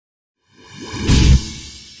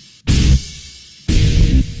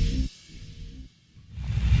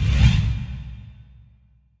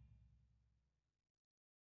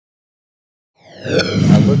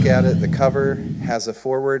look at it, the cover has a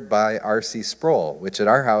foreword by R.C. Sproul, which at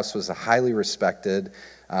our house was a highly respected,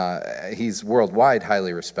 he's worldwide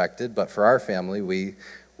highly respected, but for our family,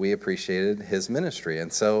 we appreciated his ministry.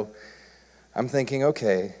 And so I'm thinking,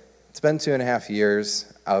 okay, it's been 2.5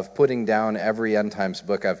 years of putting down every end times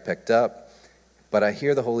book I've picked up, but I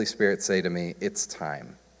hear the Holy Spirit say to me, it's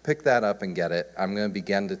time. Pick that up and get it. I'm going to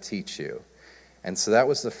begin to teach you. And so that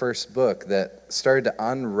was the first book that started to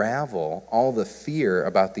unravel all the fear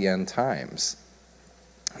about the end times.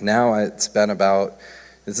 Now this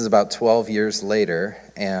is about 12 years later,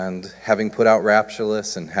 and having put out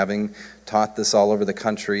Raptureless and having taught this all over the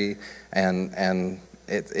country, and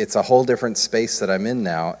it's a whole different space that I'm in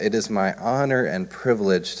now. It is my honor and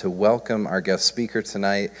privilege to welcome our guest speaker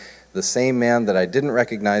tonight, the same man that I didn't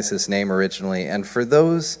recognize his name originally. And for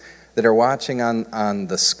those that are watching on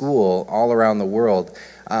the school all around the world,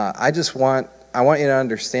 I want you to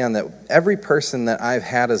understand that every person that I've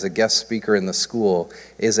had as a guest speaker in the school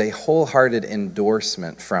is a wholehearted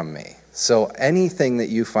endorsement from me. So anything that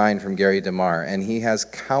you find from Gary DeMar, and he has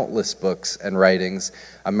countless books and writings,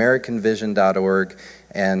 AmericanVision.org,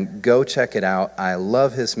 and go check it out. I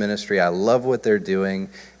love his ministry. I love what they're doing,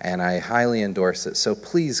 and I highly endorse it. So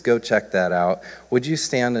please go check that out. Would you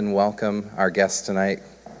stand and welcome our guest tonight,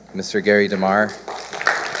 Mr. Gary DeMar?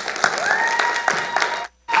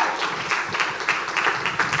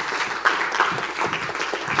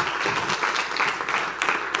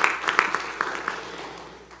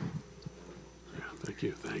 Thank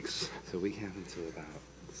you. Thanks. So we have until about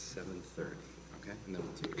 7:30, okay? And then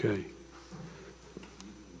we'll okay.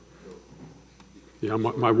 Yeah,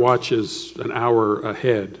 my watch is an hour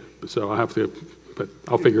ahead, so I have to, but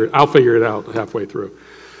I'll figure it out halfway through.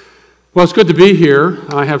 Well, it's good to be here.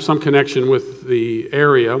 I have some connection with the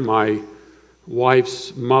area. My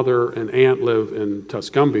wife's mother and aunt live in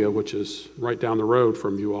Tuscumbia, which is right down the road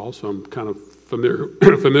from you all, so I'm kind of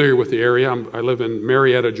familiar with the area. I live in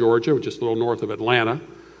Marietta, Georgia, which is a little north of Atlanta.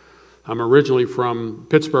 I'm originally from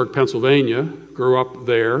Pittsburgh, Pennsylvania, grew up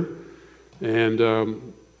there, and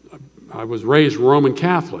I was raised Roman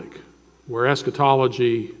Catholic, where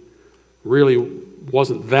eschatology really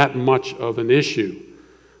wasn't that much of an issue.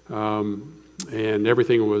 And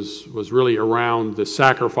everything was really around the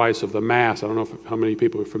sacrifice of the Mass. I don't know how many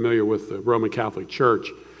people are familiar with the Roman Catholic Church.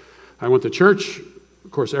 I went to church,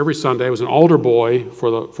 of course, every Sunday. I was an altar boy for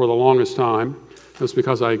the longest time. That's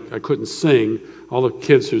because I couldn't sing. All the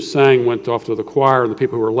kids who sang went off to the choir, and the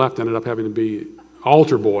people who were left ended up having to be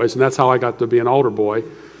altar boys, and that's how I got to be an altar boy.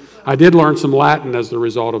 I did learn some Latin as the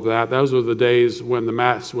result of that. Those were the days when the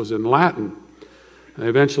Mass was in Latin. I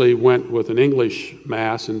eventually went with an English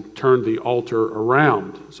Mass and turned the altar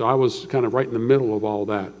around. So I was kind of right in the middle of all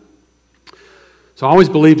that. So I always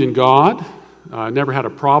believed in God. I never had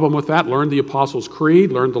a problem with that. Learned the Apostles'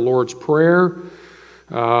 Creed, learned the Lord's Prayer.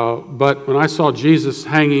 But when I saw Jesus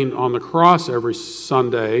hanging on the cross every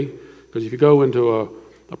Sunday, because if you go into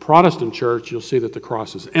a Protestant church, you'll see that the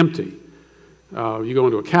cross is empty. You go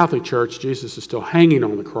into a Catholic church, Jesus is still hanging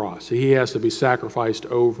on the cross. He has to be sacrificed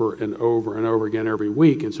over and over and over again every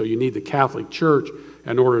week, and so you need the Catholic Church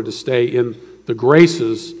in order to stay in the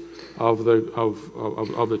graces of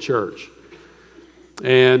the church.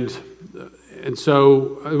 And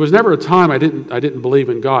so there was never a time I didn't believe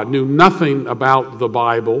in God. Knew nothing about the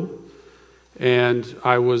Bible, and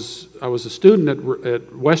I was a student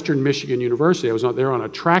at Western Michigan University. I was out there on a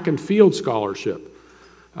track and field scholarship.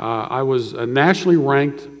 I was a nationally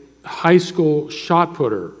ranked high school shot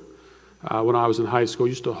putter when I was in high school. I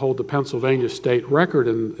used to hold the Pennsylvania state record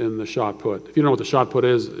in the shot put. If you don't know what the shot put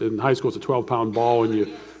is, in high school it's a 12-pound ball and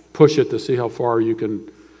you push it to see how far you can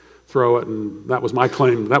throw it, and that was my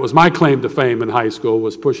claim. That was my claim to fame in high school,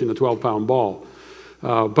 was pushing a 12-pound ball.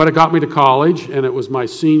 But it got me to college, and it was my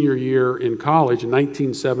senior year in college in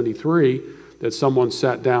 1973 that someone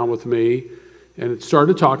sat down with me and it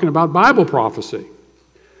started talking about Bible prophecy.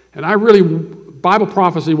 And Bible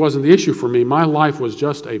prophecy wasn't the issue for me. My life was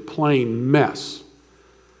just a plain mess.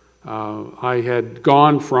 I had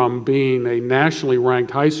gone from being a nationally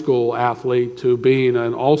ranked high school athlete to being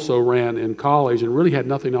an also ran in college and really had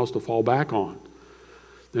nothing else to fall back on.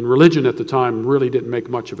 And religion at the time really didn't make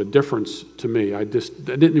much of a difference to me. I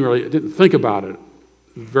didn't think about it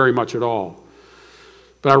very much at all.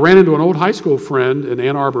 But I ran into an old high school friend in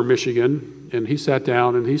Ann Arbor, Michigan, and he sat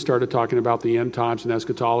down and he started talking about the end times and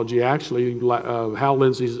eschatology, actually Hal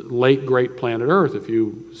Lindsey's late great Planet Earth,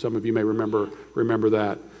 some of you may remember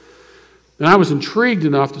that. And I was intrigued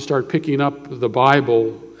enough to start picking up the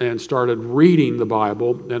Bible and started reading the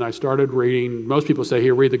Bible. And I started reading, most people say,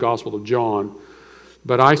 here, read the Gospel of John.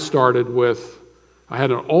 But I started with, I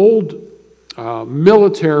had an old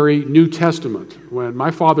military New Testament. When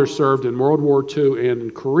my father served in World War II and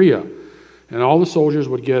in Korea, and all the soldiers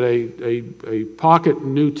would get a pocket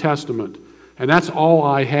New Testament. And that's all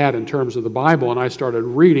I had in terms of the Bible, and I started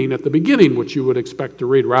reading at the beginning, which you would expect to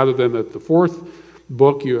read, rather than at the fourth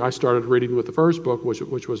book. I started reading with the first book,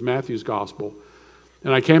 which was Matthew's Gospel.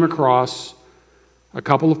 And I came across a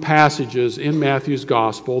couple of passages in Matthew's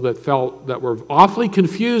Gospel that were awfully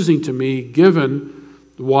confusing to me, given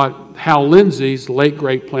what Hal Lindsey's late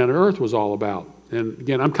great Planet Earth was all about. And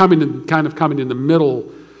again, I'm coming in the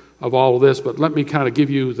middle of all of this, but let me kind of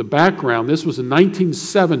give you the background. This was in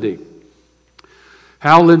 1970.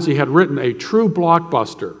 Hal Lindsey had written a true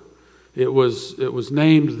blockbuster. It was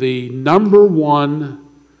named the #1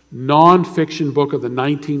 nonfiction book of the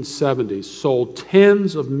 1970s, sold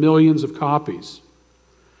tens of millions of copies.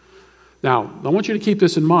 Now, I want you to keep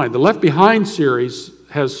this in mind. The Left Behind series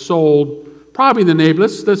has sold probably in the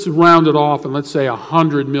neighborhood, let's round it off and let's say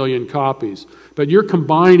 100 million copies. But you're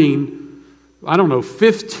combining,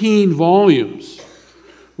 15 volumes.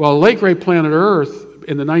 Well, Late Great Planet Earth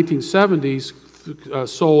in the 1970s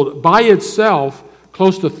sold by itself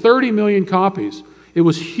close to 30 million copies. It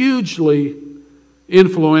was hugely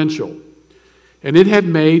influential. And it had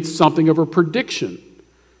made something of a prediction.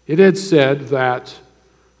 It had said that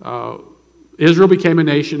Israel became a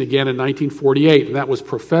nation again in 1948, and that was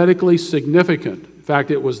prophetically significant. In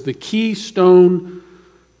fact, it was the keystone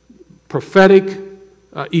prophetic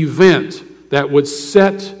event that would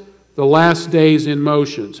set the last days in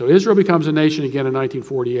motion. So Israel becomes a nation again in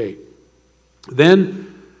 1948. Then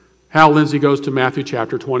Hal Lindsey goes to Matthew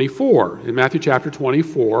chapter 24. In Matthew chapter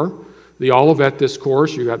 24, the Olivet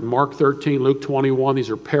Discourse, you got Mark 13, Luke 21.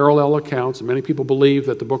 These are parallel accounts, and many people believe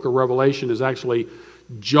that the book of Revelation is actually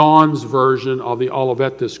John's version of the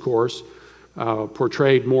Olivet Discourse,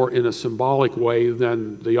 portrayed more in a symbolic way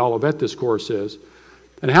than the Olivet Discourse is.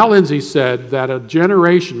 And Hal Lindsey said that a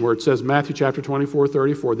generation, where it says Matthew chapter 24,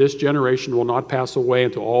 34, this generation will not pass away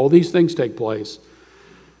until all these things take place,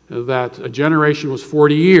 that a generation was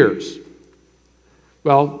 40 years.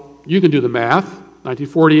 Well, you can do the math.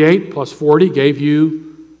 1948 plus 40 gave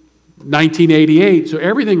you 1988. So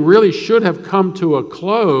everything really should have come to a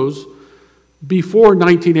close before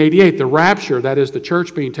 1988. The rapture, that is the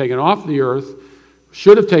church being taken off the earth,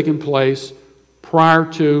 should have taken place prior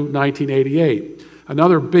to 1988.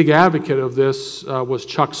 Another big advocate of this was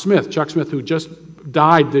Chuck Smith. Chuck Smith, who just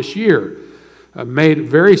died this year, made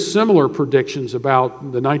very similar predictions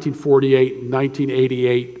about the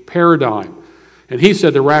 1948-1988 paradigm. And he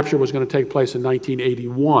said the rapture was going to take place in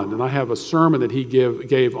 1981. And I have a sermon that he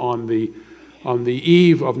gave on the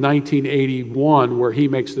eve of 1981 where he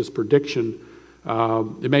makes this prediction.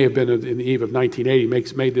 It may have been in the eve of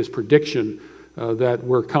 1980. Made this prediction that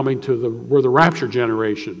we're coming to we're the rapture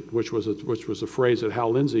generation, which was a phrase that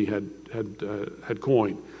Hal Lindsey had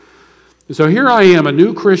coined. And so here I am, a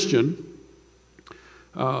new Christian,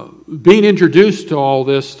 being introduced to all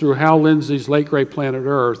this through Hal Lindsey's Late Great Planet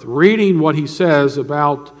Earth, reading what he says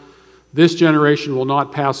about this generation will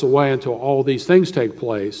not pass away until all these things take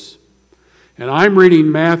place. And I'm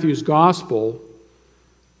reading Matthew's Gospel,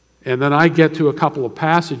 and then I get to a couple of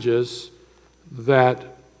passages that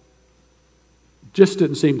just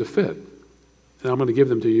didn't seem to fit. And I'm going to give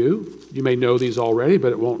them to you. You may know these already,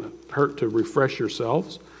 but it won't hurt to refresh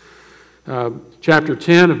yourselves. Chapter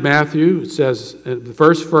 10 of Matthew, it says, the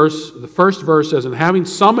first verse says, "And having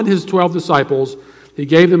summoned his 12 disciples, he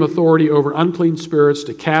gave them authority over unclean spirits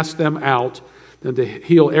to cast them out and to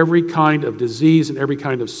heal every kind of disease and every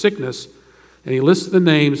kind of sickness." And he lists the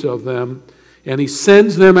names of them, and he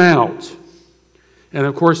sends them out. And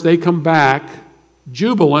of course, they come back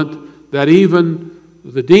jubilant that even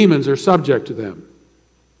the demons are subject to them.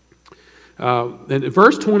 And in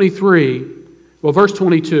verse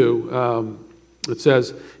 22, it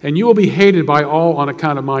says, "And you will be hated by all on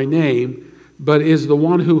account of my name, but is the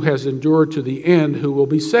one who has endured to the end who will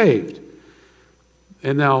be saved."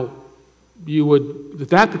 And now, you would, at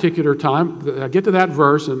that particular time, I get to that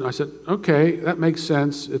verse, and I said, okay, that makes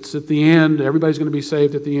sense. It's at the end. Everybody's going to be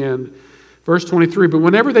saved at the end. Verse 23, "But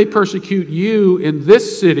whenever they persecute you in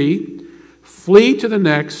this city, flee to the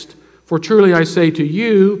next, for truly I say to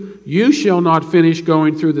you, you shall not finish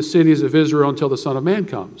going through the cities of Israel until the Son of Man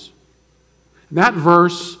comes." And that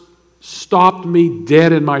verse stopped me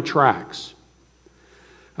dead in my tracks.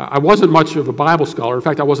 I wasn't much of a Bible scholar. In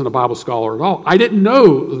fact, I wasn't a Bible scholar at all. I didn't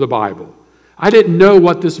know the Bible. I didn't know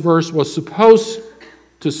what this verse was supposed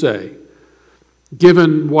to say,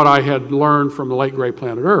 given what I had learned from the Late Great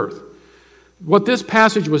Planet Earth. What this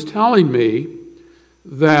passage was telling me,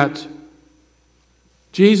 that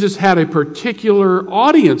Jesus had a particular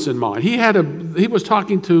audience in mind. He was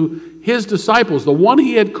talking to his disciples, the one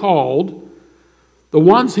he had called, the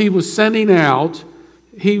ones he was sending out.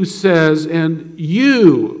 He says, and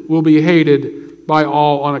you will be hated by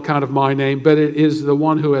all on account of my name, but it is the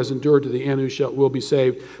one who has endured to the end who will be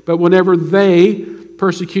saved. But whenever they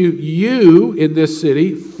persecute you in this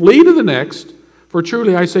city, flee to the next, for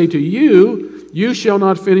truly I say to you, you shall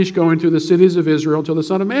not finish going through the cities of Israel until the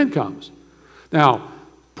Son of Man comes. Now,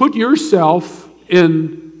 put yourself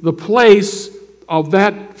in the place of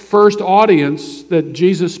that first audience that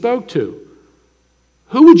Jesus spoke to.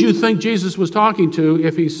 Who would you think Jesus was talking to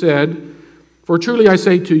if he said, for truly I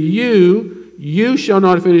say to you, you shall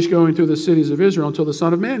not finish going through the cities of Israel until the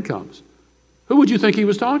Son of Man comes? Who would you think he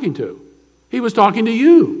was talking to? He was talking to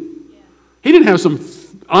you. Yeah. He didn't have some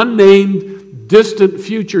unnamed, distant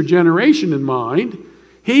future generation in mind.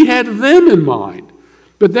 He had them in mind.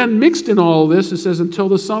 But then mixed in all this, it says, until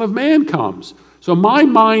the Son of Man comes. So my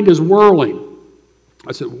mind is whirling.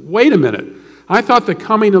 I said, wait a minute. I thought the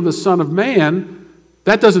coming of the Son of Man,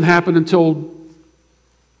 that doesn't happen until,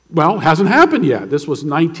 well, it hasn't happened yet. This was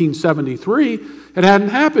 1973. It hadn't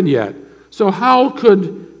happened yet. So how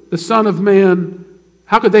could the Son of Man,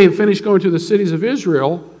 how could they have finished going to the cities of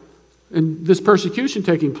Israel and this persecution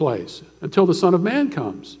taking place until the Son of Man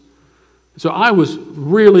comes? So I was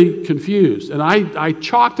really confused, and I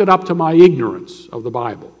chalked it up to my ignorance of the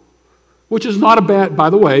Bible, which is not a bad, by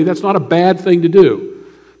the way, that's not a bad thing to do.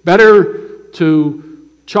 Better to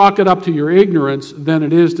chalk it up to your ignorance than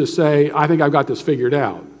it is to say, I think I've got this figured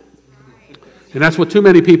out. And that's what too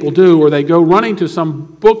many people do, or they go running to some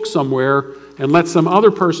book somewhere and let some other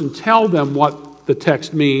person tell them what the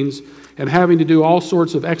text means, and having to do all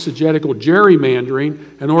sorts of exegetical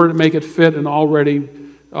gerrymandering in order to make it fit an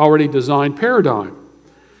already designed paradigm.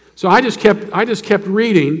 So I just kept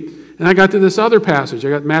reading, and I got to this other passage. I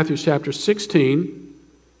got Matthew chapter 16.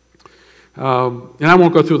 And I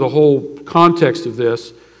won't go through the whole context of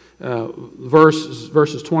this.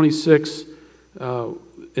 Verses 26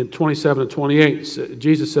 and 27 and 28,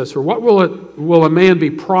 Jesus says, for what will a man be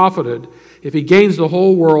profited if he gains the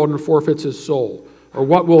whole world and forfeits his soul? Or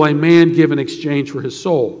what will a man give in exchange for his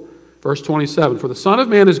soul? Verse 27, for the Son of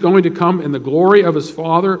Man is going to come in the glory of his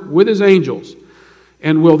Father with his angels,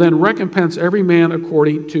 and will then recompense every man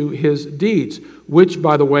according to his deeds, which,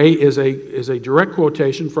 by the way, is a direct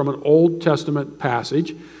quotation from an Old Testament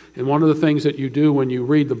passage. And one of the things that you do when you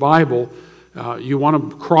read the Bible, you want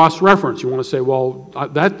to cross-reference. You want to say, well,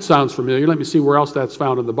 that sounds familiar. Let me see where else that's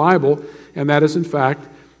found in the Bible. And that is, in fact,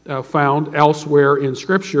 found elsewhere in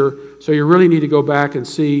Scripture. So you really need to go back and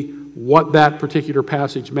see what that particular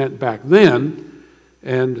passage meant back then,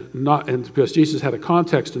 and because Jesus had a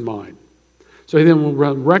context in mind. So he then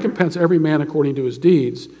will recompense every man according to his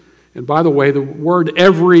deeds. And by the way, the word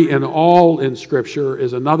every and all in Scripture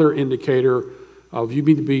is another indicator of you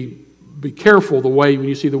need to be careful the way when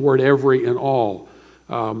you see the word every and all.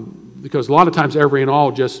 Because a lot of times every and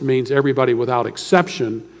all just means everybody without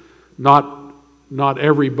exception, not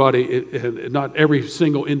everybody, not every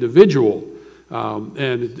single individual.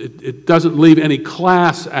 And it doesn't leave any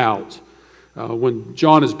class out. When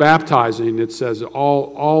John is baptizing, it says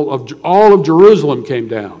all of Jerusalem came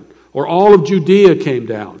down, or all of Judea came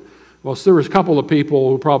down. Well, so there was a couple of people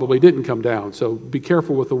who probably didn't come down, so be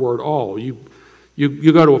careful with the word all. You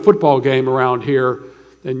go to a football game around here,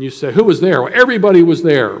 and you say, who was there? Well, everybody was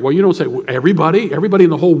there. Well, you don't say, everybody? Everybody in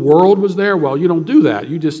the whole world was there? Well, you don't do that.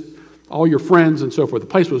 You just, all your friends and so forth. The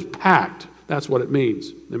place was packed. That's what it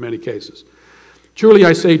means in many cases. Truly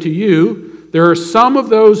I say to you, there are some of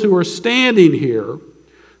those who are standing here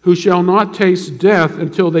who shall not taste death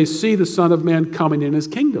until they see the Son of Man coming in his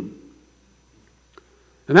kingdom.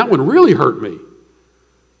 And that one really hurt me,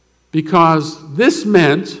 because this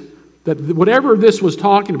meant that whatever this was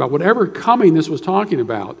talking about, whatever coming this was talking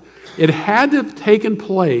about, it had to have taken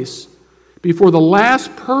place before the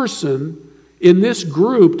last person in this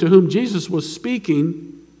group to whom Jesus was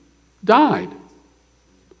speaking died.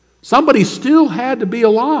 Somebody still had to be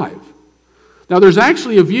alive. Now, there's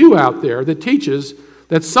actually a view out there that teaches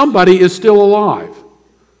that somebody is still alive.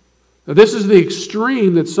 Now, this is the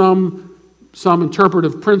extreme that some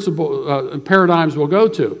interpretive paradigms will go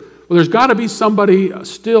to. Well, there's got to be somebody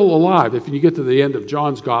still alive. If you get to the end of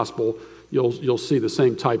John's gospel, you'll see the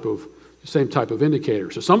same type of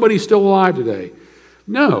indicator. So somebody's still alive today.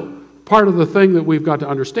 No. Part of the thing that we've got to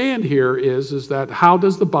understand here is that how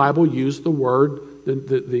does the Bible use the word,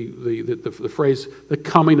 the phrase, the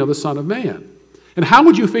coming of the Son of Man? And how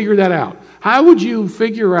would you figure that out? How would you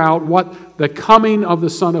figure out what the coming of the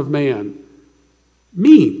Son of Man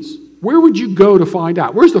means? Where would you go to find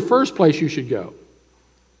out? Where's the first place you should go?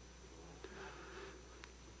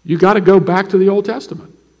 you got to go back to the Old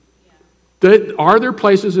Testament. Are there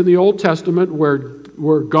places in the Old Testament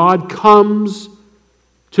where God comes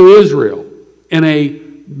to Israel in a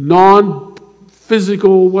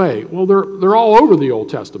non-physical way? Well, they're all over the Old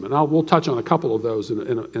Testament. We'll touch on a couple of those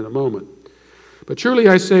in a moment. But truly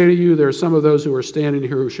I say to you, there are some of those who are standing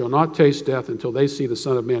here who shall not taste death until they see the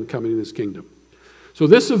Son of Man coming in his kingdom. So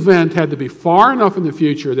this event had to be far enough in the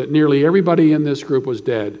future that nearly everybody in this group was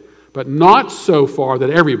dead, but not so far that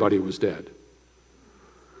everybody was dead.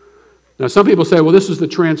 Now some people say, well, this is the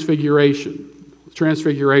Transfiguration. The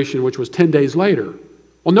Transfiguration, which was 10 days later.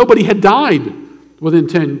 Well, nobody had died within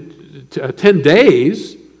 10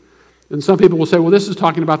 days. And some people will say, well, this is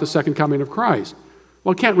talking about the second coming of Christ.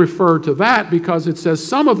 Well, it can't refer to that because it says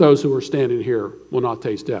some of those who are standing here will not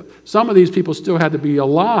taste death. Some of these people still had to be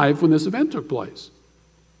alive when this event took place.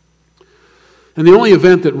 And the only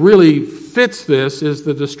event that really fits this is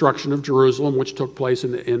the destruction of Jerusalem, which took place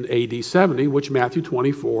in AD 70, which Matthew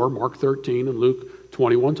 24, Mark 13, and Luke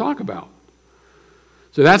 21 talk about.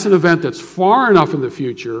 So that's an event that's far enough in the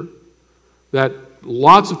future that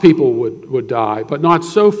lots of people would die, but not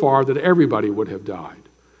so far that everybody would have died.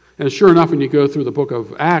 And sure enough, when you go through the book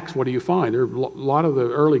of Acts, what do you find? A lot of the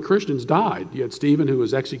early Christians died. You had Stephen, who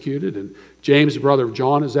was executed, and James, the brother of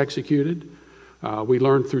John, is executed. We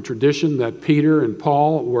learned through tradition that Peter and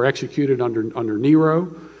Paul were executed under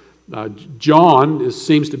Nero. John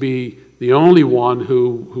seems to be the only one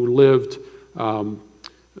who lived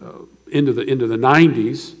into the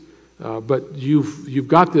 90s. But you've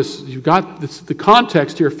got this. The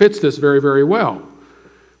context here fits this very, very well.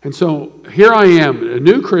 And so here I am, a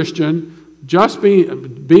new Christian, just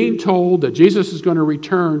being told that Jesus is going to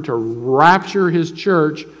return to rapture his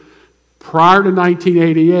church prior to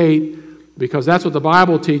 1988, because that's what the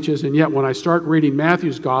Bible teaches. And yet when I start reading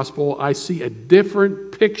Matthew's gospel, I see a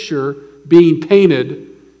different picture being painted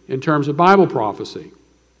in terms of Bible prophecy.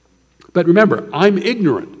 But remember, I'm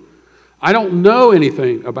ignorant. I don't know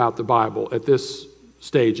anything about the Bible at this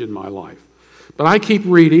stage in my life. But I keep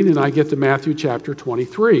reading, and I get to Matthew chapter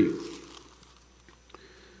 23.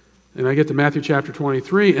 And I get to Matthew chapter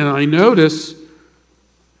 23, and I notice,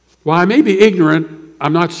 while I may be ignorant,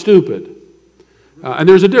 I'm not stupid. And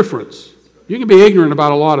there's a difference. You can be ignorant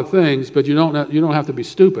about a lot of things, but you don't have to be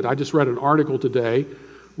stupid. I just read an article today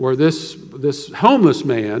where this homeless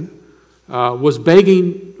man was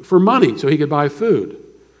begging for money so he could buy food.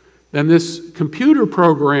 Then this computer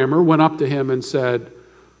programmer went up to him and said,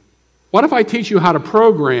 "What if I teach you how to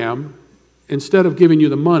program instead of giving you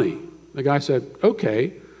the money?" The guy said,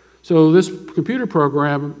 "Okay." So this computer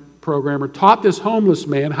programmer taught this homeless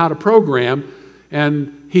man how to program,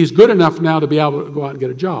 and he's good enough now to be able to go out and get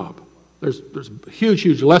a job. There's a huge,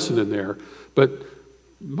 huge lesson in there. But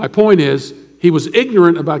my point is, he was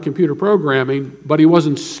ignorant about computer programming, but he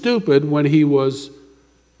wasn't stupid when he was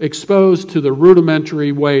exposed to the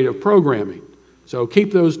rudimentary way of programming. So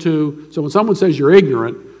keep those two. So when someone says you're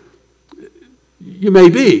ignorant, you may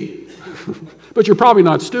be, but you're probably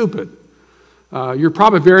not stupid. You're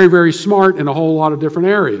probably very, very smart in a whole lot of different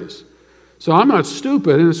areas. So I'm not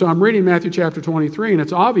stupid, and so I'm reading Matthew chapter 23, and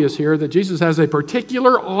it's obvious here that Jesus has a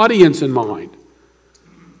particular audience in mind.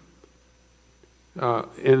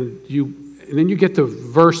 And then you get to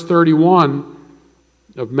verse 31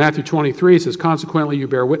 of Matthew 23. It says, "Consequently, you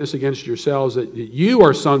bear witness against yourselves that you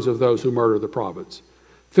are sons of those who murder the prophets.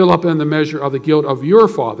 Fill up in the measure of the guilt of your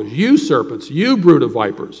fathers, you serpents, you brood of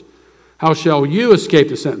vipers. How shall you escape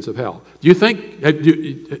the sentence of hell?" Do you think,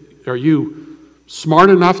 are you smart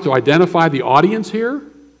enough to identify the audience here?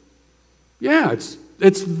 Yeah, it's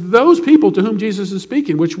those people to whom Jesus is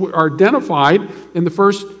speaking, which are identified in the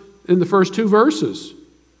first two verses.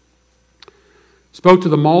 Spoke to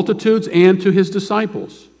the multitudes and to his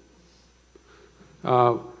disciples.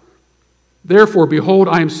 "Therefore, behold,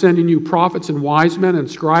 I am sending you prophets and wise men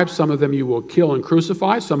and scribes. Some of them you will kill and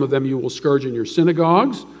crucify. Some of them you will scourge in your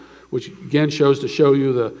synagogues," which again shows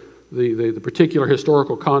you the particular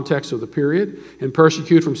historical context of the period, "and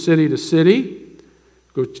persecute from city to city,"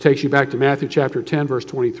 which takes you back to Matthew chapter 10, verse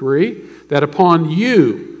 23, "that upon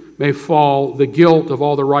you may fall the guilt of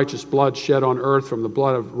all the righteous blood shed on earth, from the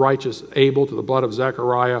blood of righteous Abel to the blood of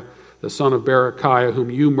Zechariah, the son of Berechiah,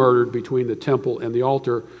 whom you murdered between the temple and the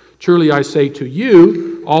altar. Truly I say to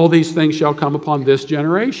you, all these things shall come upon this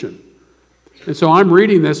generation." And so I'm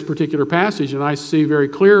reading this particular passage, and I see very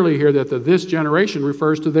clearly here that this generation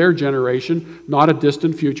refers to their generation, not a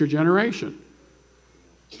distant future generation.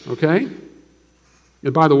 Okay?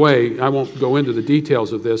 And by the way, I won't go into the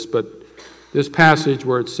details of this, but this passage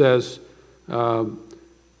where it says,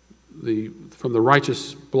 from the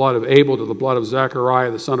righteous blood of Abel to the blood of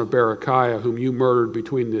Zechariah, the son of Berechiah, whom you murdered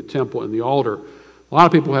between the temple and the altar. A lot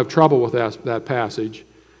of people have trouble with that passage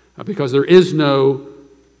because there is no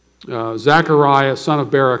Zechariah, son of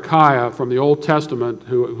Berechiah, from the Old Testament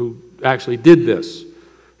who actually did this.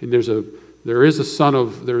 And there's Zechariah, son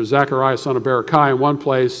of Berechiah in one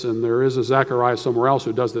place, and there is a Zechariah somewhere else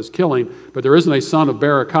who does this killing, but there isn't a son of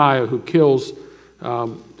Berechiah who kills,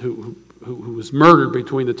 who was murdered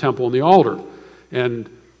between the temple and the altar. And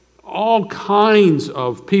all kinds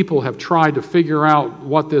of people have tried to figure out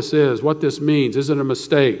what this is, what this means. Is it a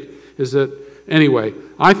mistake? Anyway,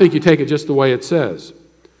 I think you take it just the way it says.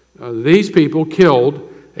 These people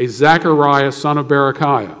killed a Zechariah, son of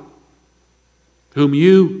Berechiah, whom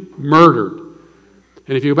you murdered.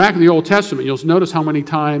 And if you go back to the Old Testament, you'll notice how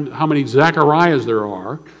many Zechariahs there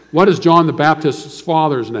are. What is John the Baptist's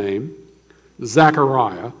father's name?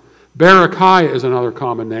 Zechariah. Berechiah is another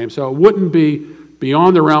common name, so it wouldn't be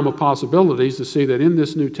beyond the realm of possibilities to see that in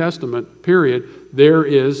this New Testament period, there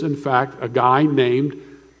is, in fact, a guy named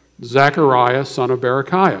Zechariah, son of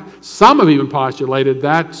Berechiah. Some have even postulated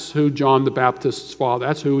that's who John the Baptist's father,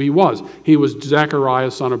 that's who he was. He was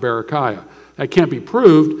Zechariah, son of Berechiah. That can't be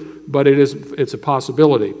proved, but it's a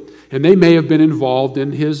possibility. And they may have been involved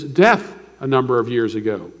in his death a number of years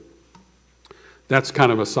ago. That's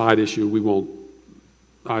kind of a side issue. We won't.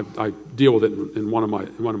 I deal with it in one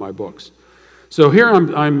of my books. So here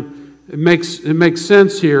it makes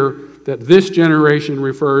sense here that this generation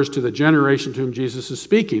refers to the generation to whom Jesus is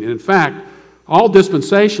speaking. And in fact, all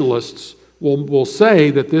dispensationalists will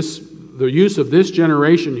say that the use of this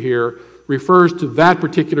generation here refers to that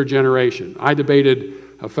particular generation. I debated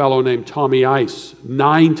a fellow named Tommy Ice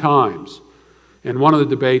 9 times. And one of the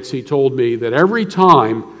debates, he told me that every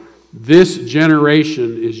time this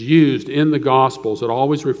generation is used in the Gospels, it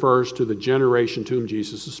always refers to the generation to whom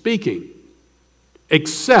Jesus is speaking,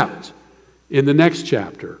 except in the next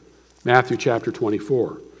chapter, Matthew chapter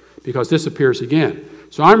 24, because this appears again.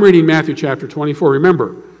 So I'm reading Matthew chapter 24.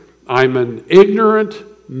 Remember, I'm an ignorant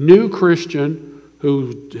new Christian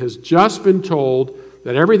who has just been told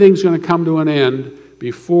that everything's going to come to an end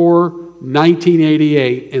before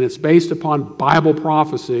 1988, and it's based upon Bible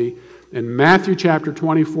prophecy. And Matthew chapter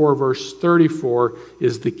 24, verse 34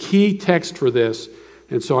 is the key text for this.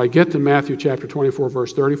 And so I get to Matthew chapter 24,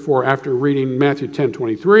 verse 34 after reading Matthew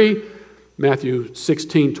 10:23, Matthew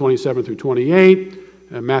 16, 27 through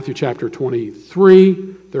 28, Matthew chapter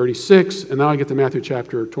 23, 36, and now I get to Matthew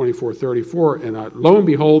chapter 24, 34, and lo and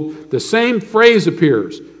behold, the same phrase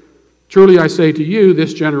appears. Truly I say to you,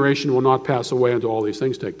 this generation will not pass away until all these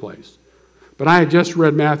things take place. But I had just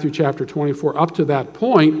read Matthew chapter 24 up to that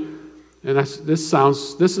point, and this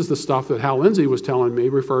is the stuff that Hal Lindsey was telling me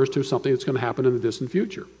refers to something that's going to happen in the distant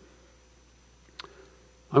future.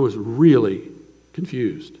 I was really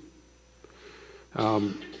confused.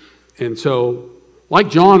 And so, like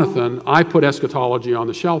Jonathan, I put eschatology on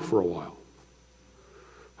the shelf for a while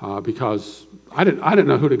because I didn't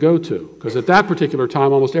know who to go to. Because at that particular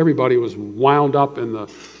time, almost everybody was wound up in the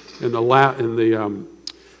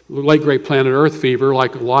late great planet Earth fever,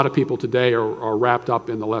 like a lot of people today are wrapped up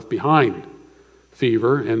in the Left Behind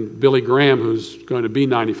fever. And Billy Graham, who's going to be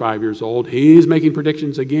 95 years old, he's making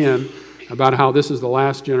predictions again about how this is the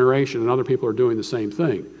last generation, and other people are doing the same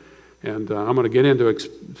thing. And I'm going to get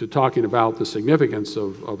into talking about the significance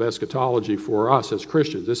of eschatology for us as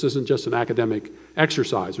Christians. This isn't just an academic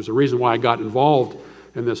exercise. There's a reason why I got involved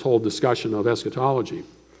in this whole discussion of eschatology.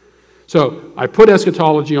 So I put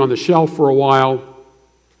eschatology on the shelf for a while,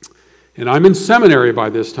 and I'm in seminary by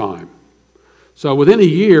this time. So within a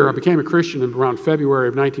year, I became a Christian in around February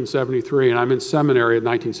of 1973, and I'm in seminary in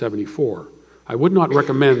 1974. I wouldn't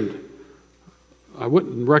recommend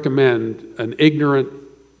an ignorant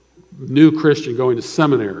new Christian going to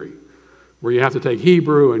seminary where you have to take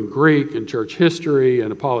Hebrew and Greek and church history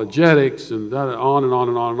and apologetics and on and on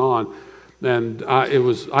and on and on. And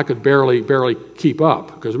I could barely keep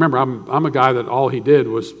up because remember, I'm a guy that all he did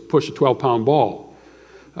was push a 12-pound ball.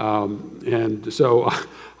 And so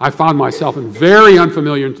I found myself in very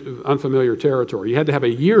unfamiliar territory. You had to have a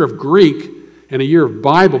year of Greek and a year of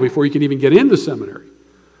Bible before you could even get into seminary.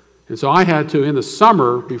 And so I had to, in the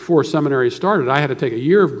summer before seminary started, I had to take a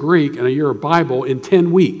year of Greek and a year of Bible in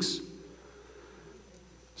 10 weeks.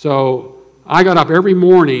 So I got up every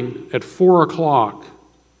morning at 4 o'clock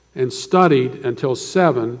and studied until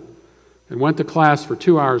 7 and went to class for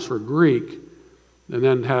 2 hours for Greek and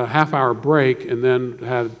then had a half-hour break and then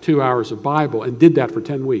had 2 hours of Bible and did that for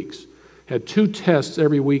 10 weeks. Had 2 tests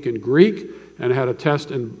every week in Greek and had a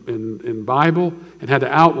test in Bible and had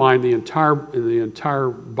to outline the entire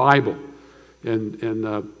Bible.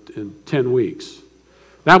 in 10 weeks.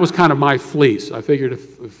 That was kind of my fleece. I figured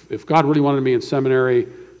if God really wanted me in seminary,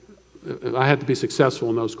 I had to be successful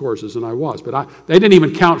in those courses, and I was. But they didn't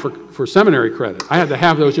even count for seminary credit. I had to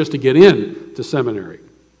have those just to get in to seminary.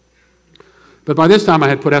 But by this time, I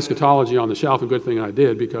had put eschatology on the shelf, and good thing I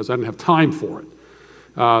did, because I didn't have time for it.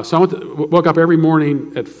 So I woke up every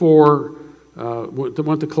morning at 4,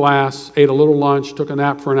 went to class, ate a little lunch, took a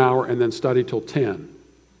nap for an hour, and then studied till 10.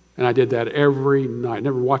 And I did that every night.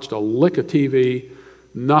 Never watched a lick of TV,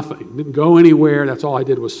 nothing. Didn't go anywhere. That's all I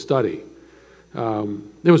did was study.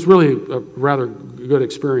 It was really a rather good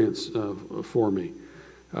experience for me,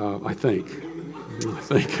 I think. I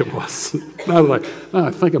think it was. Now that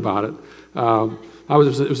I think about it. It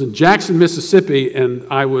was in Jackson, Mississippi, and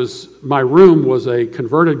my room was a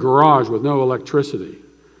converted garage with no electricity,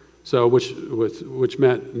 so which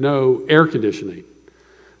meant no air conditioning.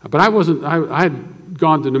 But I had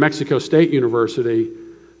gone to New Mexico State University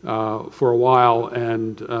for a while,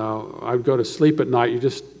 and I'd go to sleep at night.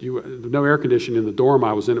 No air conditioning in the dorm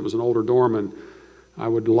I was in. It was an older dorm, and I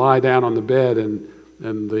would lie down on the bed, and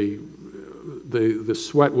the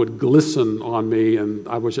sweat would glisten on me, and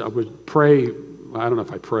I would pray. I don't know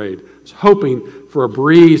if I prayed. I was hoping for a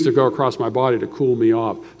breeze to go across my body to cool me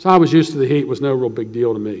off. So I was used to the heat. It was no real big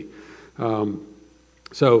deal to me.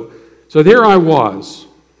 So there I was,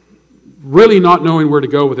 really not knowing where to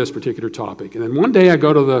go with this particular topic. And then one day I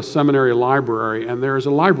go to the seminary library, and there's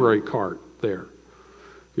a library cart there.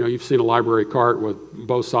 You know, you've seen a library cart with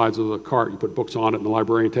both sides of the cart. You put books on it, and the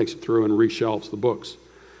librarian takes it through and reshelves the books.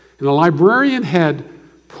 And the librarian had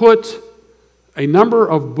put a number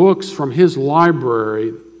of books from his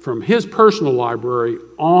library, from his personal library,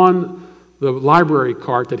 on the library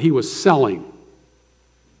cart that he was selling.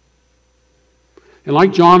 And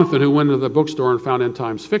like Jonathan, who went into the bookstore and found end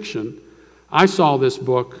times fiction, I saw this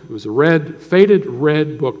book. It was a faded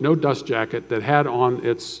red book, no dust jacket, that had on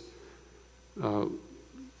its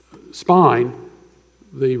spine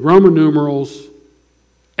the Roman numerals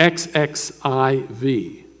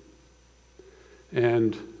XXIV.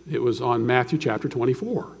 And it was on Matthew chapter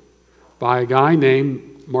 24 by a guy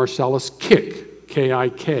named Marcellus Kick,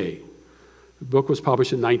 K-I-K. The book was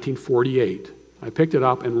published in 1948. I picked it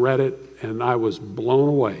up and read it, and I was blown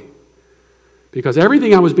away. Because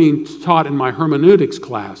everything I was being taught in my hermeneutics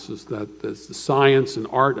classes, that's the science and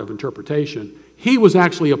art of interpretation, he was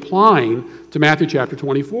actually applying to Matthew chapter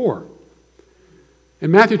 24.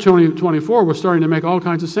 And Matthew 24 was starting to make all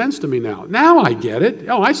kinds of sense to me now. Now I get it.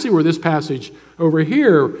 Oh, I see where this passage over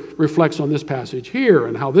here reflects on this passage here,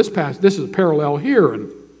 and how this is a parallel here.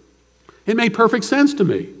 And it made perfect sense to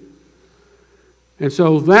me. And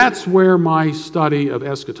so that's where my study of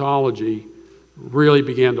eschatology really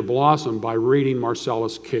began to blossom, by reading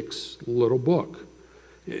Marcellus Kick's little book.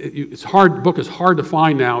 The book is hard to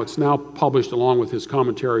find now. It's now published along with his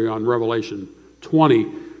commentary on Revelation 20,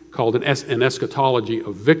 called an Eschatology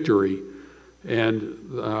of Victory.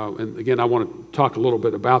 And again, I want to talk a little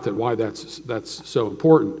bit about that, why that's so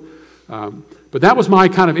important. But that was my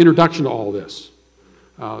kind of introduction to all this.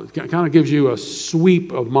 It kind of gives you a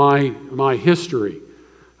sweep of my history.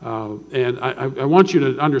 And I want you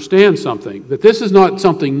to understand something, that this is not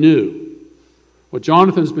something new. What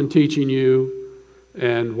Jonathan's been teaching you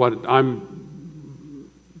and what I'm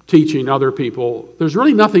teaching other people, there's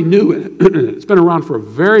really nothing new in it. It's been around for a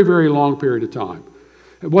very, very long period of time.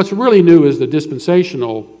 And what's really new is the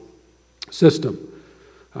dispensational system.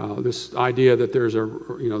 This idea that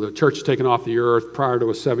the church is taken off the earth prior to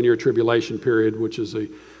a 7-year tribulation period, which is the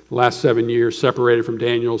last 7 years, separated from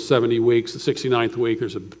Daniel's 70 weeks, the 69th week.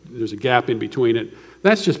 There's a gap in between it.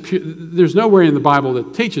 That's just there's nowhere in the Bible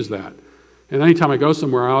that teaches that. And anytime I go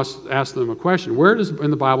somewhere, I ask them a question. Where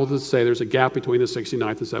in the Bible does it say there's a gap between the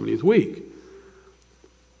 69th and 70th week?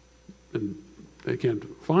 And they can't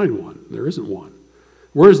find one. There isn't one.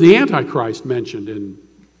 Where's the Antichrist mentioned in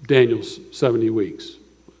Daniel's 70 weeks?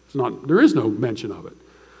 There is no mention of it.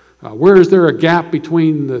 Where is there a gap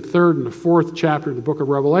between the 3rd and the 4th chapter of the book of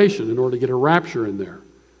Revelation in order to get a rapture in there?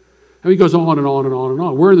 And he goes on and on and on and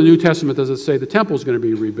on. Where in the New Testament does it say the temple is going to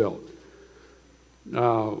be rebuilt?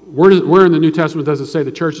 Where in the New Testament does it say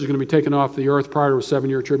the church is going to be taken off the earth prior to a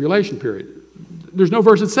 7-year tribulation period? There's no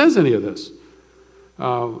verse that says any of this.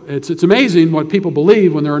 It's amazing what people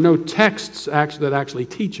believe when there are no texts that actually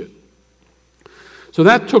teach it. So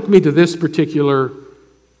that took me to this particular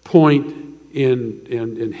point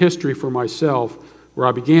in history for myself, where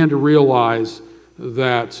I began to realize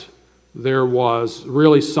that there was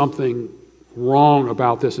really something wrong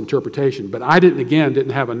about this interpretation. But I really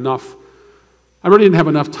didn't have enough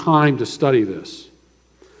time to study this.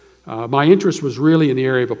 My interest was really in the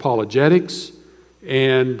area of apologetics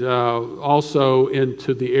and also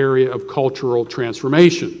into the area of cultural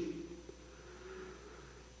transformation.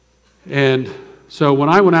 And so when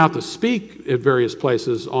I went out to speak at various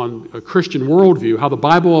places on a Christian worldview, how the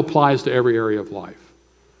Bible applies to every area of life.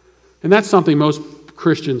 And that's something most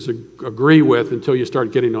Christians agree with until you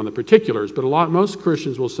start getting on the particulars. But most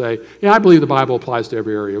Christians will say, yeah, I believe the Bible applies to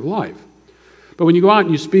every area of life. But when you go out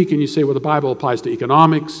and you speak and you say, well, the Bible applies to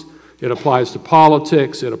economics, it applies to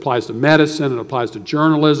politics, it applies to medicine, it applies to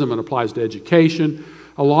journalism, it applies to education,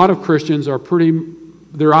 a lot of Christians are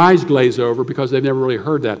their eyes glaze over because they've never really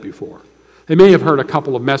heard that before. They may have heard a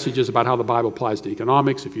couple of messages about how the Bible applies to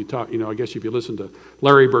economics. If you talk, I guess if you listen to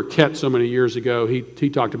Larry Burkett so many years ago, he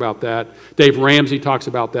talked about that. Dave Ramsey talks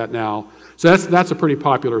about that now. So that's a pretty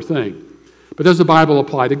popular thing. But does the Bible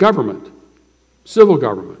apply to government? Civil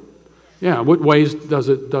government? Yeah, what ways does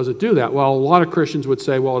it do that? Well, a lot of Christians would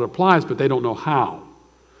say, well, it applies, but they don't know how.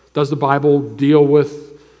 Does the Bible deal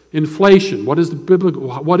with inflation? What is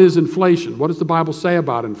inflation? What does the Bible say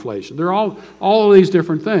about inflation? There are all of these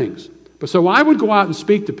different things. But so I would go out and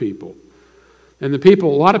speak to people, and a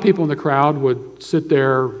lot of people in the crowd would sit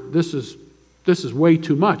there. This is way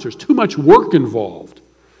too much. There's too much work involved.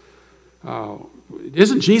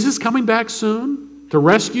 Isn't Jesus coming back soon to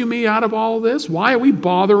rescue me out of all of this? Why are we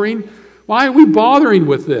bothering? Why are we bothering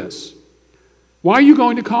with this? Why are you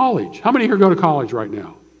going to college? How many here go to college right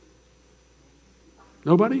now?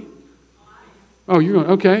 Nobody? Oh, you're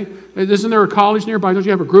going. Okay. Isn't there a college nearby? Don't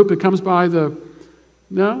you have a group that comes by the?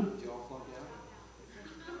 No.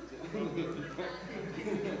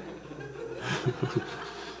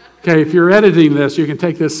 Okay, if you're editing this, you can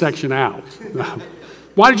take this section out.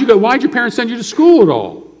 Why did your parents send you to school at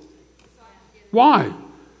all? Why?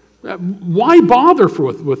 Why bother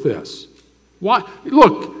with this? Why?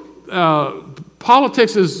 Look,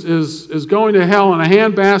 politics is going to hell in a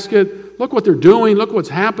handbasket. Look what they're doing. Look what's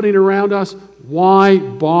happening around us. Why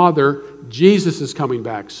bother? Jesus is coming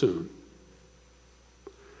back soon.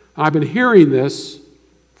 I've been hearing this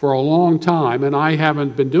for a long time, and I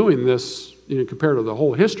haven't been doing this compared to the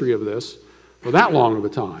whole history of this for that long of a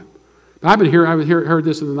time. I've heard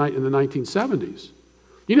this in the 1970s.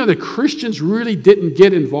 You know that Christians really didn't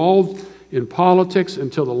get involved in politics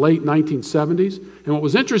until the late 1970s. And what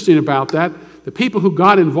was interesting about that, the people who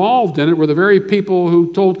got involved in it were the very people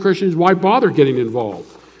who told Christians, why bother getting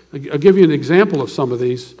involved? I'll give you an example of some of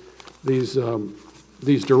these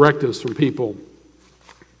directives from people.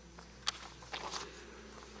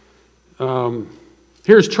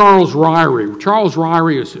 Here's Charles Ryrie. Charles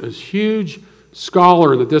Ryrie is a huge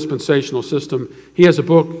scholar in the dispensational system. He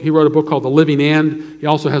wrote a book called The Living End. He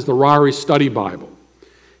also has the Ryrie Study Bible.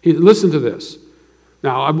 Listen to this.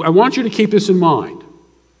 Now, I want you to keep this in mind.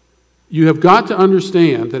 You have got to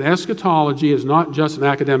understand that eschatology is not just an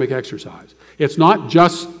academic exercise. It's not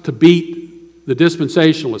just to beat the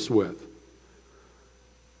dispensationalists with.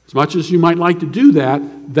 As much as you might like to do that,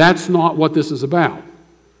 that's not what this is about.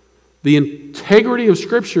 The integrity of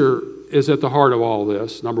Scripture is at the heart of all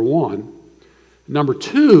this, number one. Number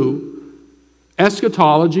two,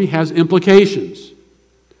 eschatology has implications.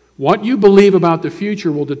 What you believe about the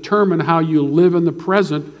future will determine how you live in the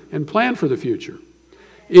present and plan for the future.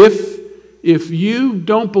 If you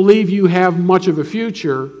don't believe you have much of a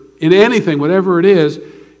future in anything, whatever it is,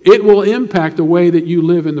 it will impact the way that you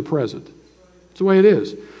live in the present. It's the way it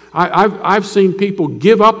is. I've seen people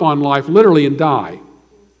give up on life literally and die.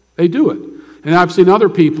 They do it. And I've seen other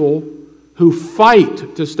people who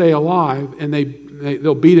fight to stay alive, and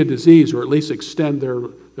they'll beat a disease or at least extend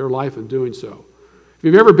their life in doing so. If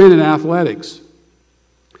you've ever been in athletics,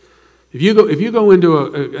 if you go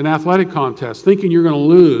into an athletic contest thinking you're going to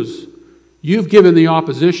lose, you've given the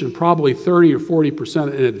opposition probably 30 or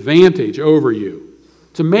 40% an advantage over you.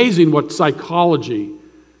 It's amazing what psychology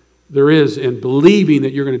there is in believing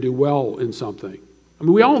that you're going to do well in something. I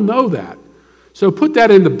mean, we all know that. So put that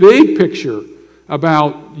in the big picture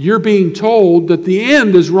about you're being told that the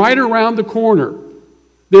end is right around the corner.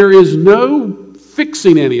 There is no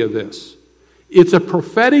fixing any of this. It's a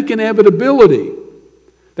prophetic inevitability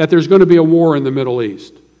that there's going to be a war in the Middle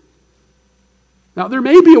East. Now, there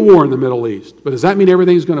may be a war in the Middle East, but does that mean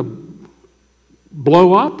everything's going to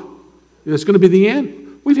blow up? It's going to be the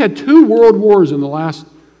end? We've had 2 world wars in the last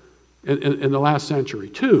century.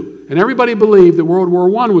 2. And everybody believed that World War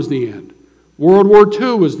I was the end. World War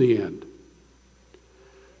II was the end.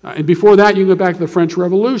 And before that, you can go back to the French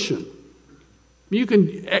Revolution. You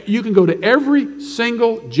can go to every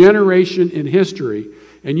single generation in history,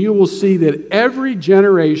 and you will see that every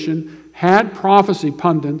generation had prophecy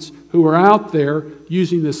pundits who were out there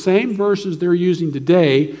using the same verses they're using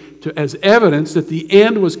today as evidence that the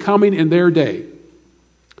end was coming in their day.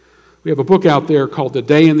 We have a book out there called The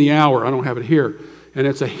Day and the Hour. I don't have it here. And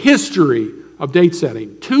it's a history of date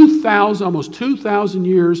setting. Almost 2,000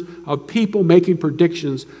 years of people making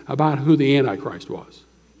predictions about who the Antichrist was.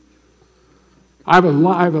 I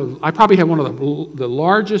probably have one of the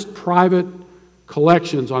largest private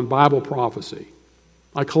collections on Bible prophecy.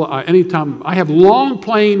 Anytime I have long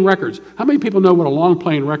playing records. How many people know what a long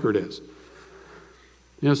playing record is?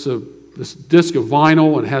 You know, it's this disc of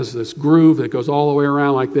vinyl and has this groove that goes all the way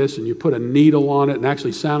around like this, and you put a needle on it and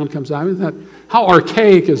actually sound comes out. I mean, how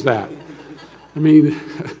archaic is that? I mean,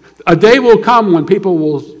 a day will come when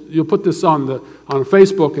you'll put this on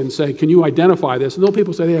Facebook and say, can you identify this? And those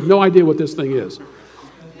people say they have no idea what this thing is.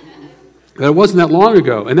 It wasn't that long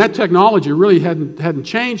ago. And that technology really hadn't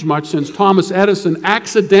changed much since Thomas Edison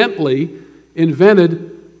accidentally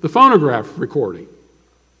invented the phonograph recording.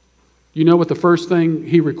 You know what the first thing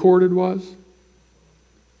he recorded was?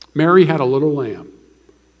 Mary had a little lamb.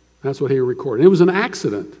 That's what he recorded. It was an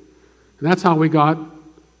accident. And that's how we got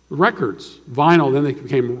records. Vinyl, then they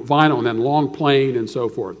became vinyl, and then long playing and so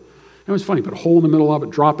forth. It was funny, put a hole in the middle of it,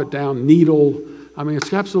 drop it down, needle. I mean,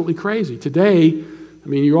 it's absolutely crazy. Today, I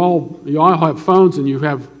mean, you all have phones and you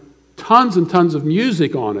have tons and tons of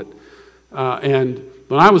music on it. And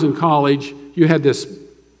when I was in college, you had this,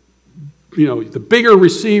 you know, the bigger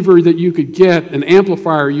receiver that you could get, an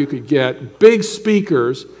amplifier you could get, big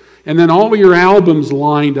speakers, and then all of your albums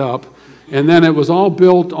lined up. And then it was all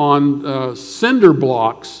built on cinder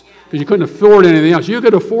blocks because you couldn't afford anything else. You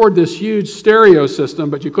could afford this huge stereo system,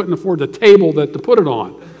 but you couldn't afford the table to put it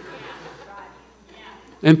on.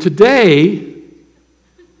 And today,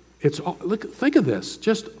 think of this,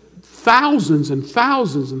 just thousands and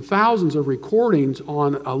thousands and thousands of recordings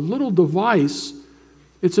on a little device.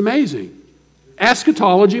 It's amazing.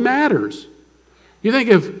 Eschatology matters. You think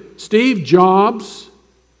if Steve Jobs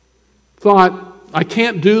thought, I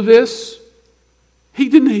can't do this,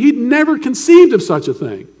 he'd never conceived of such a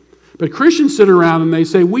thing. But Christians sit around and they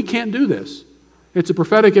say, we can't do this. It's a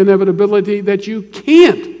prophetic inevitability that you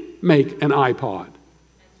can't make an iPod.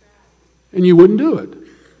 And you wouldn't do it.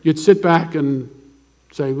 You'd sit back and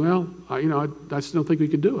say, well, I just don't think we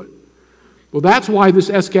could do it. Well, that's why this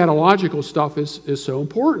eschatological stuff is so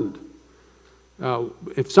important.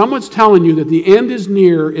 If someone's telling you that the end is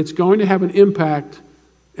near, it's going to have an impact.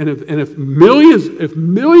 And if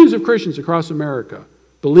millions of Christians across America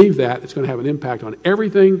believe that, it's going to have an impact on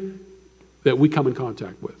everything that we come in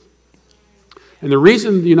contact with. And the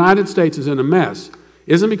reason the United States is in a mess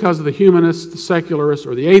isn't because of the humanists, the secularists,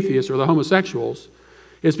 or the atheists, or the homosexuals.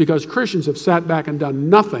 It's because Christians have sat back and done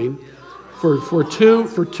nothing for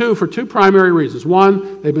two primary reasons.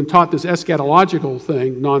 One, they've been taught this eschatological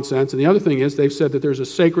thing, nonsense, and the other thing is they've said that there's a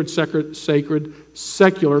sacred,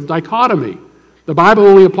 secular dichotomy. The Bible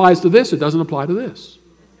only applies to this, it doesn't apply to this.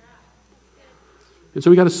 And so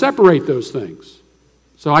we've got to separate those things.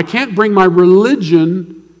 So I can't bring my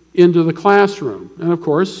religion into the classroom. And of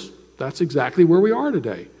course, that's exactly where we are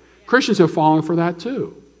today. Christians have fallen for that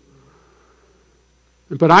too.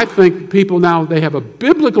 But I think people now, they have a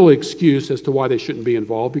biblical excuse as to why they shouldn't be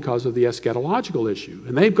involved because of the eschatological issue.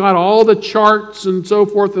 And they've got all the charts and so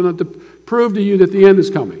forth to prove to you that the end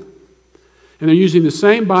is coming. And they're using the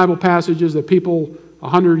same Bible passages that people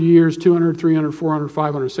 100 years, 200, 300, 400,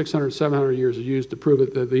 500, 600, 700 years have used to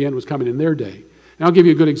prove that the end was coming in their day. And I'll give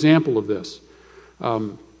you a good example of this.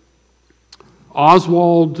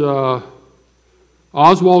 Oswald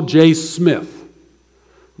J. Smith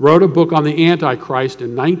wrote a book on the Antichrist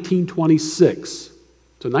in 1926.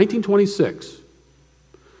 So 1926.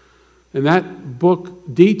 And that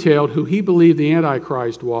book detailed who he believed the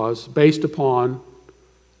Antichrist was based upon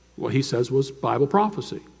what he says was Bible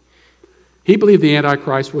prophecy. He believed the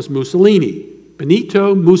Antichrist was Mussolini,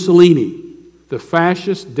 Benito Mussolini, the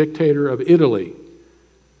fascist dictator of Italy.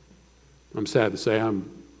 I'm sad to say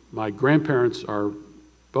my grandparents are,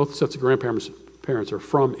 both sets of grandparents are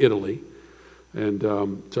from Italy. And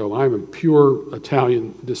so I'm of pure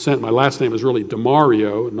Italian descent. My last name is really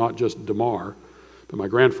DeMario, not just DeMar. But my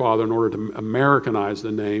grandfather, in order to Americanize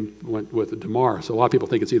the name, went with DeMar. So a lot of people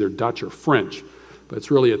think it's either Dutch or French, but it's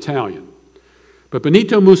really Italian. But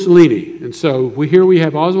Benito Mussolini. And so here we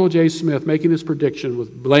have Oswald J. Smith making this prediction,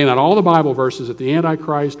 with laying out all the Bible verses that the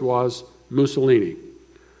Antichrist was Mussolini.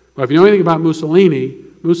 Well, if you know anything about Mussolini,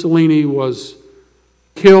 Mussolini was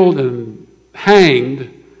killed and hanged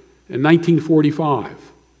in 1945.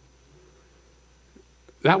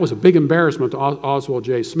 That was a big embarrassment to Oswald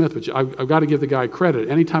J. Smith, but I've got to give the guy credit.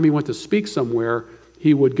 Anytime he went to speak somewhere,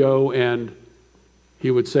 he would go and he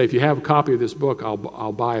would say, if you have a copy of this book,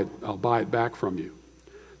 I'll buy it back from you.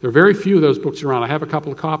 There are very few of those books around. I have a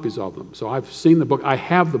couple of copies of them. So I've seen the book. I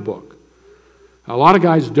have the book. A lot of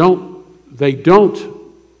guys don't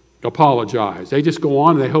apologize. They just go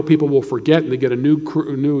on and they hope people will forget, and they get a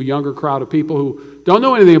new younger crowd of people who don't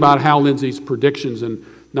know anything about Hal Lindsey's predictions in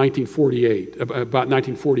 1948, about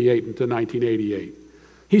 1948 into 1988.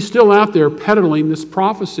 He's still out there peddling this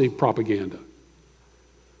prophecy propaganda.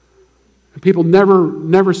 And people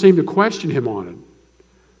never seem to question him on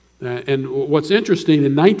it. And what's interesting,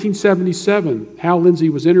 in 1977, Hal Lindsey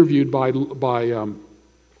was interviewed by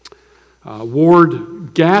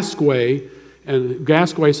Ward Gasquet, and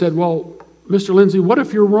Gasquet said, well, Mr. Lindsey, what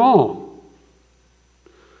if you're wrong?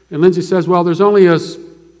 And Lindsey says, well, there's only a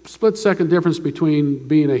split-second difference between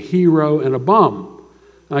being a hero and a bum.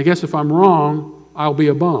 And I guess if I'm wrong, I'll be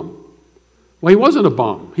a bum. Well, he wasn't a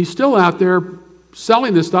bum. He's still out there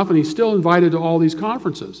selling this stuff, and he's still invited to all these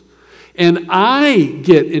conferences. And I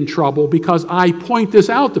get in trouble because I point this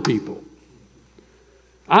out to people.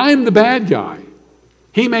 I'm the bad guy.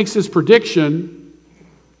 He makes this prediction,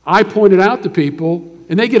 I point it out to people,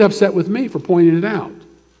 and they get upset with me for pointing it out.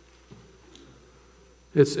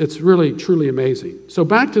 It's really, truly amazing. So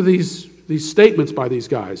back to these statements by these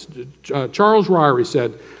guys. Charles Ryrie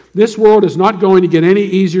said, this world is not going to get any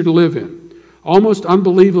easier to live in. Almost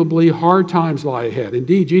unbelievably hard times lie ahead.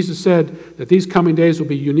 Indeed, Jesus said that these coming days will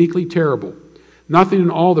be uniquely terrible. Nothing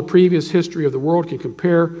in all the previous history of the world can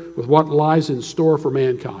compare with what lies in store for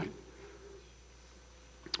mankind.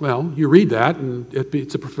 Well, you read that, and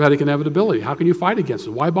it's a prophetic inevitability. How can you fight against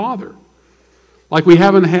it? Why bother? Like we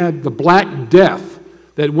haven't had the Black Death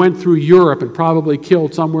that went through Europe and probably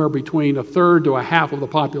killed somewhere between a third to a half of the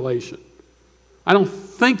population. I don't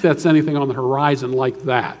think that's anything on the horizon like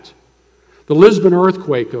that. The Lisbon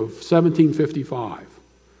earthquake of 1755.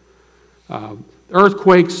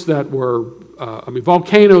 Earthquakes that were,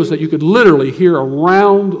 volcanoes that you could literally hear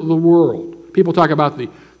around the world. People talk about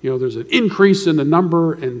there's an increase in the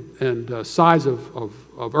number and size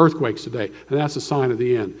of earthquakes today, and that's a sign of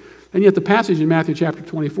the end. And yet the passage in Matthew chapter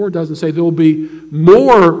 24 doesn't say there will be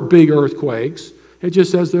more big earthquakes. It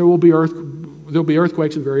just says there'll be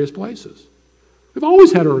earthquakes in various places. We've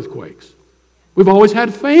always had earthquakes. We've always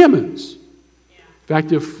had famines. In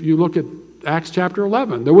fact, if you look at Acts chapter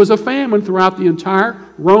 11, there was a famine throughout the entire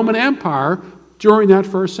Roman Empire during that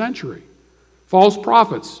first century. False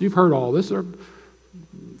prophets, you've heard all this.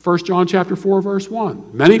 1 John chapter 4, verse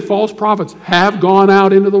 1. Many false prophets have gone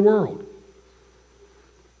out into the world.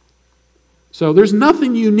 So there's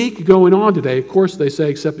nothing unique going on today, of course, they say,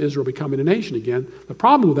 except Israel becoming a nation again. The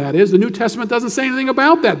problem with that is the New Testament doesn't say anything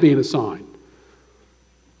about that being a sign.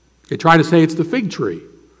 They try to say it's the fig tree.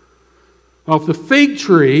 Well, if the fig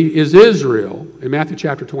tree is Israel in Matthew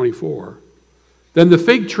chapter 24, then the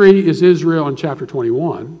fig tree is Israel in chapter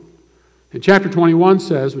 21. And chapter 21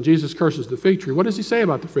 says, when Jesus curses the fig tree, what does he say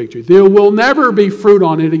about the fig tree? There will never be fruit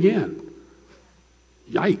on it again.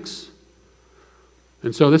 Yikes.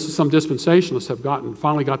 And so this is some dispensationalists have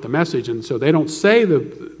finally got the message, and so they don't say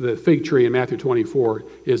the fig tree in Matthew 24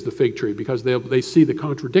 is the fig tree because they see the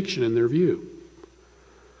contradiction in their view.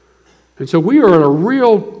 And so we are at a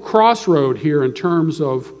real crossroad here in terms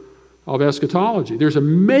of eschatology. There's a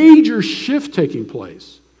major shift taking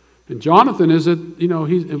place. And Jonathan is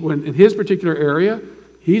in his particular area,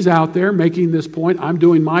 he's out there making this point, I'm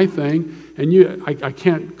doing my thing, and I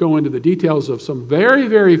can't go into the details of some very,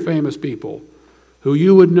 very famous people who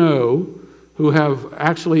you would know who have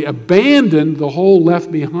actually abandoned the whole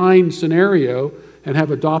left behind scenario and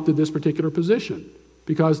have adopted this particular position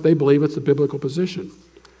because they believe it's a biblical position.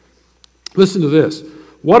 Listen to this.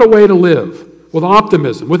 What a way to live, with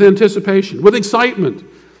optimism, with anticipation, with excitement.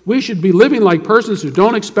 We should be living like persons who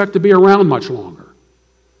don't expect to be around much longer.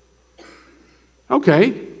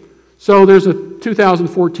 Okay, so there's a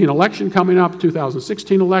 2014 election coming up,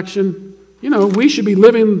 2016 election. We should be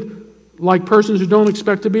living like persons who don't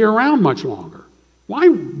expect to be around much longer.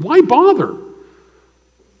 Why bother?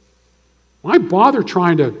 Why bother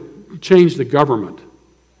trying to change the government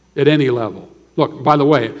at any level? Look, by the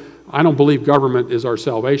way, I don't believe government is our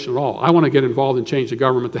salvation at all. I want to get involved and change the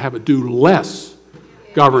government to have it do less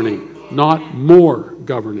governing, not more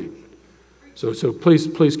governing. So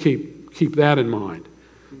please keep that in mind.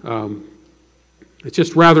 It's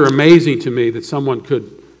just rather amazing to me that someone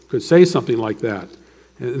could say something like that.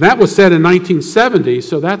 And that was said in 1970,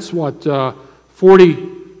 so that's what,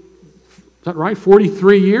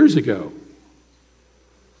 43 years ago.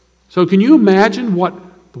 So can you imagine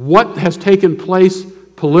what has taken place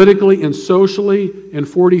politically and socially in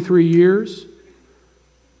 43 years?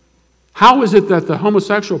 How is it that the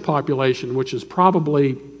homosexual population, which is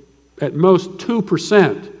probably at most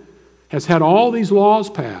 2%, has had all these laws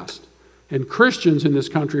passed, and Christians in this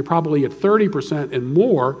country, probably at 30% and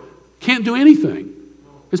more, can't do anything?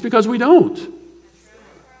 It's because we don't.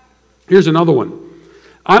 Here's another one.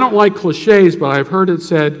 I don't like cliches, but I've heard it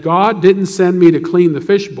said, God didn't send me to clean the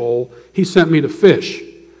fishbowl, He sent me to fish.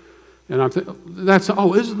 And I'm thinking,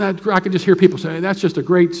 isn't that, I can just hear people say, that's just a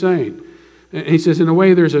great saying. And he says, in a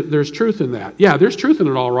way, there's truth in that. Yeah, there's truth in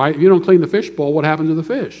it, all right. If you don't clean the fishbowl, what happens to the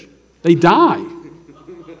fish? They die.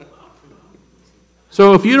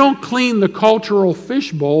 So if you don't clean the cultural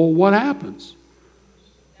fishbowl, what happens?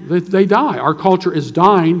 They die. Our culture is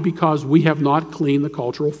dying because we have not cleaned the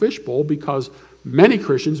cultural fishbowl, because many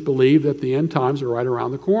Christians believe that the end times are right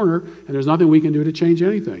around the corner and there's nothing we can do to change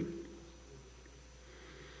anything.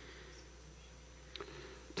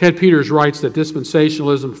 Ted Peters writes that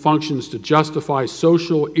dispensationalism functions to justify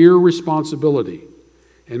social irresponsibility,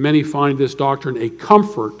 and many find this doctrine a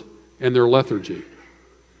comfort in their lethargy.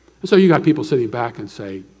 And so you got people sitting back and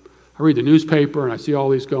say, I read the newspaper and I see all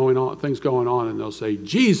these things going on, and they'll say,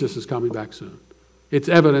 Jesus is coming back soon. It's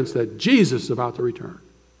evidence that Jesus is about to return.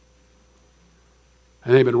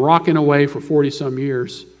 And they've been rocking away for 40-some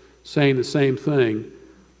years saying the same thing,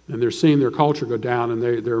 and they're seeing their culture go down, and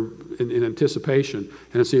they're in anticipation.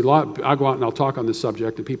 And I see a lot. I go out and I'll talk on this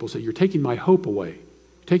subject, and people say, "You're taking my hope away.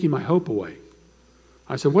 You're taking my hope away."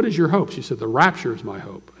 I said, "What is your hope?" She said, "The rapture is my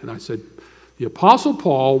hope." And I said, the Apostle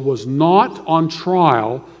Paul was not on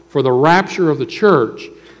trial for the rapture of the church.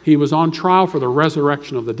 He was on trial for the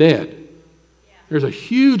resurrection of the dead. There's a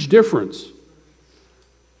huge difference.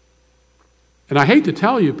 And I hate to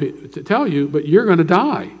tell you, but you're going to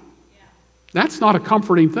die. That's not a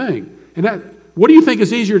comforting thing. And what do you think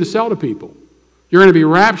is easier to sell to people? You're going to be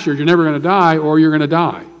raptured, you're never going to die, or you're going to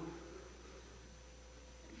die?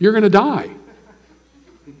 You're going to die.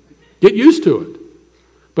 Get used to it.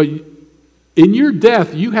 But in your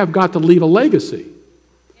death, you have got to leave a legacy.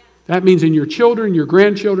 That means in your children, your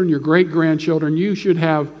grandchildren, your great-grandchildren, you should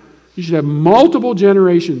have multiple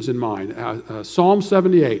generations in mind. Psalm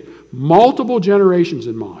 78, multiple generations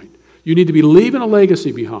in mind. You need to be leaving a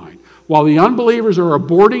legacy behind. While the unbelievers are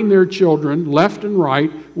aborting their children left and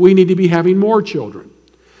right, we need to be having more children.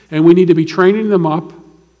 And we need to be training them up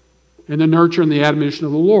in the nurture and the admonition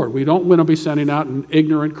of the Lord. We don't want to be sending out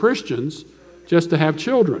ignorant Christians just to have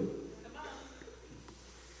children.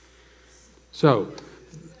 So,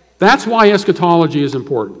 that's why eschatology is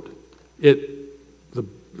important. The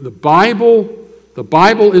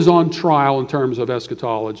Bible is on trial in terms of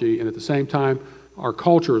eschatology, and at the same time, our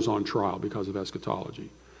culture is on trial because of eschatology.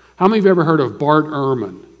 How many of you have ever heard of Bart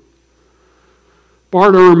Ehrman?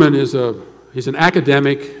 Bart Ehrman he's an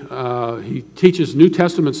academic. He teaches New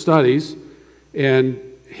Testament studies, and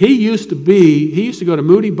he used to go to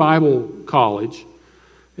Moody Bible College,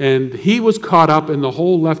 and he was caught up in the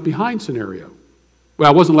whole Left Behind scenario.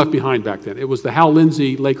 Well, it wasn't Left Behind back then. It was the Hal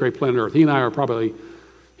Lindsey, Lake Ray Planet Earth.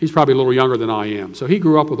 He's probably a little younger than I am. So he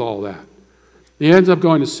grew up with all that. He ends up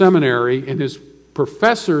going to seminary, and his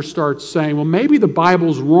professor starts saying, well, maybe the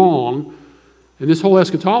Bible's wrong, and this whole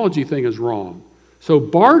eschatology thing is wrong. So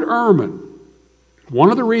Bart Ehrman, one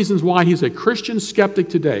of the reasons why he's a Christian skeptic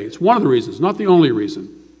today, it's one of the reasons, not the only reason,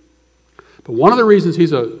 but one of the reasons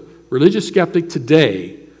he's a religious skeptic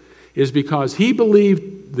today is because he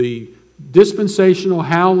believed the dispensational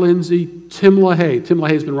Hal Lindsey, Tim LaHaye. Tim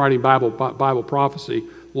LaHaye's been writing Bible prophecy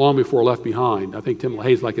long before Left Behind. I think Tim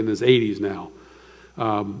LaHaye's like in his 80s now.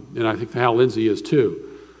 And I think Hal Lindsey is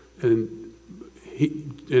too. And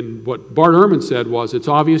what Bart Ehrman said was, it's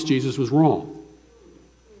obvious Jesus was wrong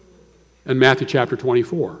in Matthew chapter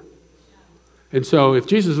 24. And so if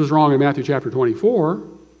Jesus was wrong in Matthew chapter 24,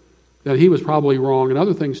 then he was probably wrong in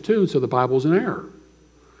other things too, so the Bible's in error.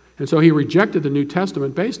 And so he rejected the New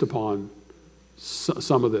Testament based upon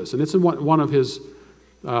some of this. And it's in one of his,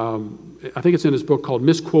 I think it's in his book called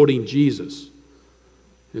Misquoting Jesus.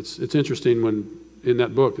 It's interesting when in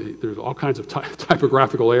that book there's all kinds of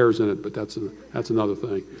typographical errors in it, but that's another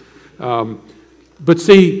thing. But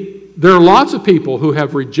see, there are lots of people who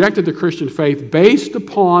have rejected the Christian faith based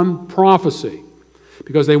upon prophecy.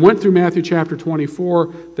 Because they went through Matthew chapter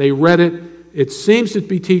 24, they read it. It seems to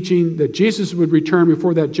be teaching that Jesus would return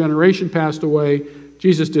before that generation passed away.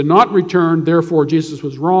 Jesus did not return, therefore Jesus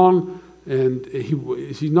was wrong. And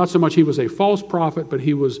he not so much he was a false prophet, but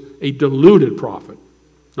he was a deluded prophet.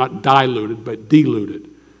 Not diluted, but deluded.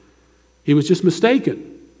 He was just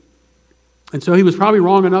mistaken. And so he was probably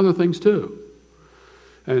wrong in other things too.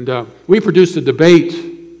 And we produced a debate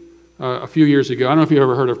a few years ago. I don't know if you've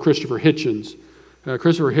ever heard of Christopher Hitchens.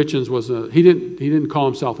 Christopher Hitchens he didn't call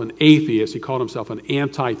himself an atheist. He called himself an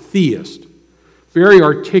anti-theist. Very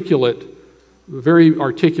articulate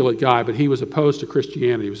guy, but he was opposed to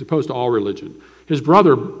Christianity. He was opposed to all religion. His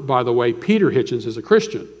brother, by the way, Peter Hitchens, is a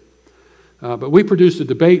Christian. But we produced a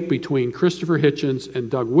debate between Christopher Hitchens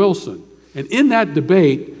and Doug Wilson. And in that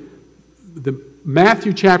debate,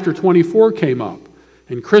 Matthew chapter 24 came up.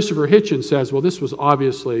 And Christopher Hitchens says, well, this was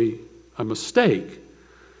obviously a mistake.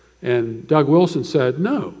 And Doug Wilson said,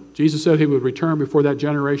 no. Jesus said he would return before that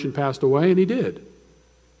generation passed away, and he did.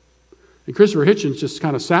 And Christopher Hitchens just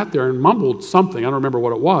kind of sat there and mumbled something. I don't remember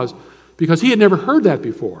what it was, because he had never heard that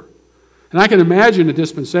before. And I can imagine a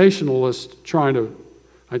dispensationalist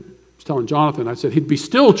I was telling Jonathan, I said he'd be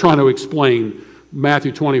still trying to explain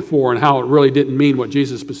Matthew 24 and how it really didn't mean what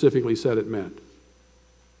Jesus specifically said it meant.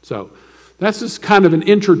 So that's just kind of an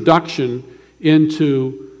introduction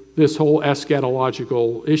into this whole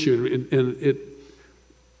eschatological issue. And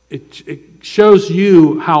it shows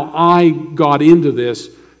you how I got into this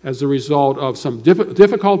as a result of some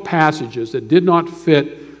difficult passages that did not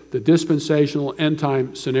fit the dispensational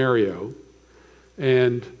end-time scenario,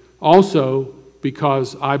 and also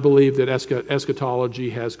because I believe that eschatology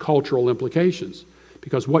has cultural implications,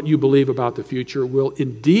 because what you believe about the future will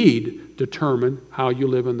indeed determine how you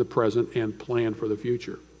live in the present and plan for the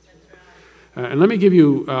future. And let me give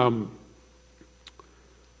you, I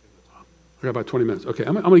got about 20 minutes. Okay,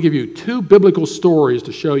 I'm going to give you 2 biblical stories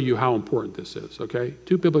to show you how important this is, okay?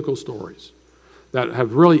 2 biblical stories that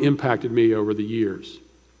have really impacted me over the years.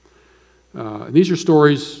 And these are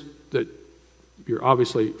stories that you're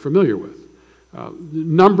obviously familiar with.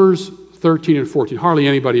 Numbers 13 and 14. Hardly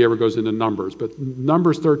anybody ever goes into Numbers, but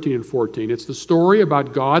Numbers 13 and 14. It's the story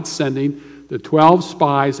about God sending the 12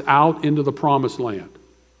 spies out into the promised land.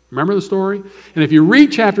 Remember the story? And if you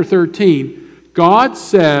read chapter 13, God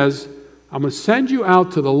says, I'm going to send you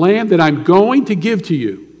out to the land that I'm going to give to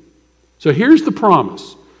you. So here's the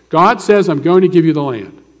promise. God says, I'm going to give you the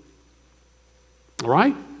land. All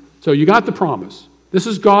right? So you got the promise. This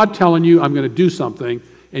is God telling you, I'm going to do something,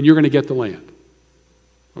 and you're going to get the land.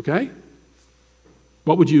 Okay?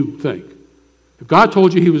 What would you think? If God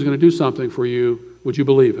told you he was going to do something for you, would you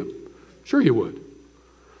believe him? Sure you would.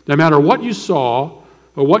 No matter what you saw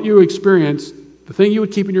or what you experienced, the thing you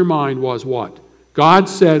would keep in your mind was what? God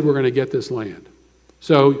said we're going to get this land.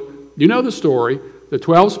 So, you know the story. The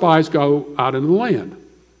 12 spies go out into the land.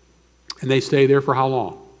 And they stay there for how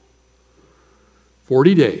long?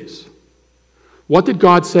 40 days. What did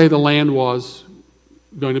God say the land was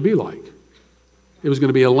going to be like? It was going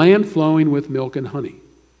to be a land flowing with milk and honey.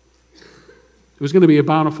 It was going to be a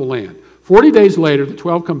bountiful land. 40 days later, the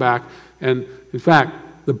 12 come back, and in fact,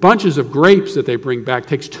 the bunches of grapes that they bring back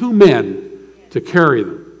takes 2 men to carry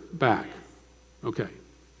them back. Okay.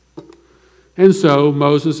 And so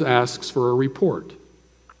Moses asks for a report.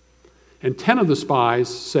 And 10 of the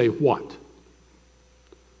spies say what?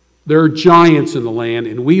 There are giants in the land,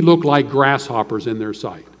 and we look like grasshoppers in their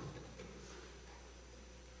sight.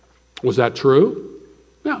 Was that true?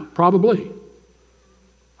 Yeah, probably.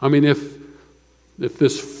 I mean, if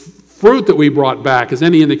this fruit that we brought back is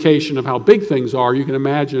any indication of how big things are, you can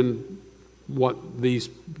imagine what this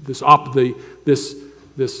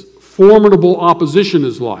formidable opposition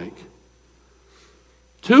is like.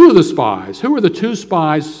 2 of the spies, who were the 2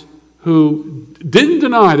 spies who didn't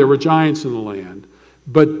deny there were giants in the land,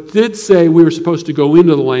 but did say we were supposed to go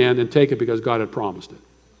into the land and take it because God had promised it?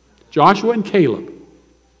 Joshua and Caleb.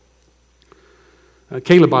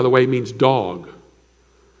 Caleb, by the way, means dog.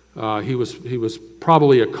 He was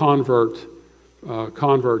probably a convert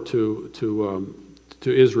to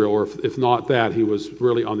Israel, or if not that, he was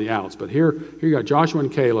really on the outs. But here you got Joshua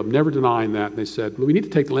and Caleb, never denying that, and they said, well, we need to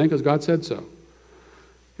take the land because God said so.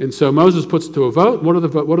 And so Moses puts it to a vote. What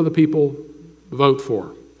do the people vote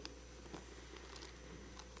for?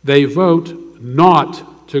 They vote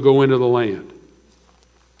not to go into the land.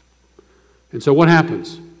 And so what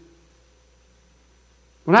happens?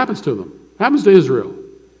 What happens to them? What happens to Israel?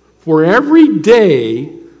 For every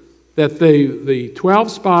day that the 12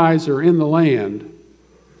 spies are in the land,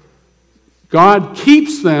 God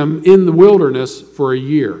keeps them in the wilderness for a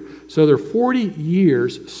year. So they're 40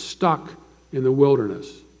 years stuck in the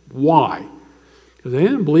wilderness. Why? Because they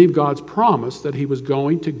didn't believe God's promise that he was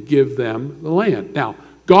going to give them the land. Now,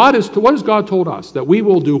 what has God told us? That we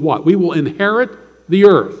will do what? We will inherit the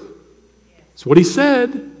earth. That's what he said.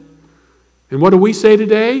 And what do we say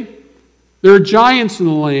today? There are giants in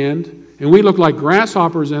the land, and we look like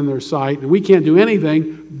grasshoppers in their sight, and we can't do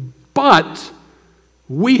anything, but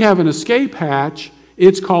we have an escape hatch.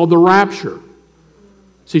 It's called the rapture.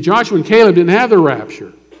 See, Joshua and Caleb didn't have the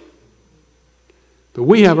rapture. But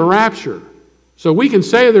we have a rapture. So we can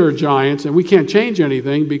say there are giants and we can't change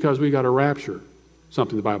anything because we got a rapture,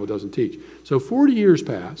 something the Bible doesn't teach. So 40 years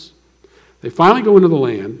pass. They finally go into the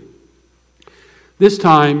land. This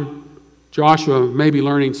time, Joshua, maybe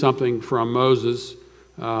learning something from Moses,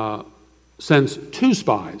 sends 2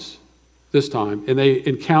 spies this time, and they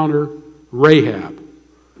encounter Rahab.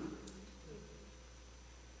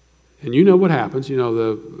 And you know what happens. You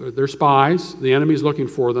know, they're spies. The enemy's looking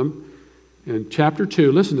for them. In chapter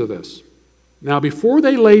 2, listen to this. Now, before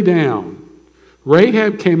they lay down,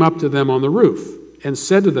 Rahab came up to them on the roof and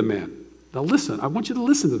said to the men, now listen, I want you to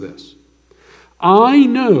listen to this. I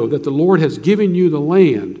know that the Lord has given you the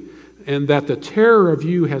land, and that the terror of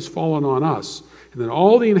you has fallen on us, and that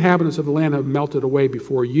all the inhabitants of the land have melted away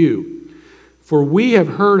before you. For we have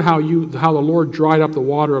heard how the Lord dried up the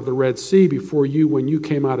water of the Red Sea before you when you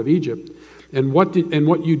came out of Egypt, and what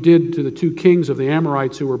you did to the 2 kings of the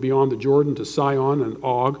Amorites who were beyond the Jordan, to Sihon and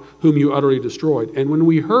Og, whom you utterly destroyed. And when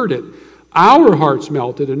we heard it, our hearts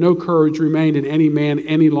melted, and no courage remained in any man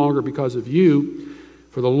any longer because of you.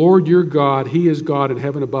 For the Lord your God, He is God in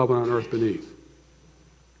heaven above and on earth beneath.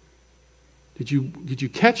 Did you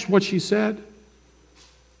catch what she said?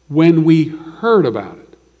 When we heard about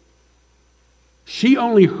it. She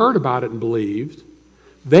only heard about it and believed.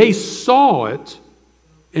 They saw it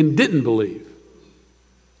and didn't believe.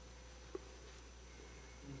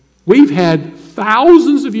 We've had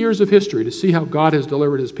thousands of years of history to see how God has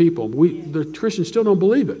delivered His people. The Christians still don't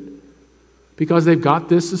believe it because they've got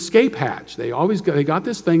this escape hatch. They got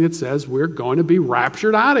this thing that says we're going to be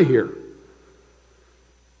raptured out of here.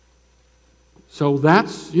 So that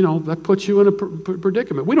puts you in a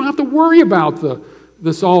predicament. We don't have to worry about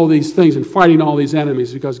all these things and fighting all these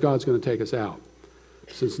enemies because God's going to take us out.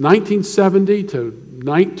 Since 1970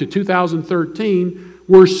 to 2013,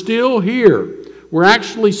 we're still here. We're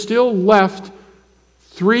actually still left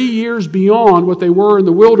 3 years beyond what they were in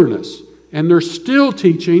the wilderness. And they're still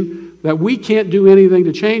teaching that we can't do anything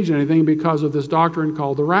to change anything because of this doctrine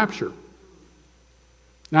called the rapture.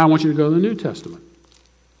 Now I want you to go to the New Testament.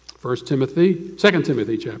 2 Timothy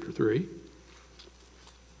chapter 3.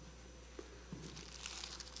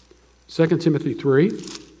 2 Timothy 3.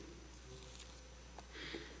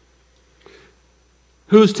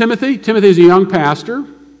 Who's Timothy? Timothy is a young pastor.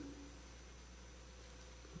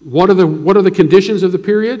 What are the conditions of the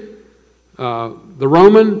period? The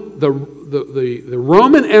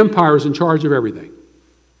Roman Empire is in charge of everything.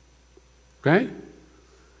 Okay?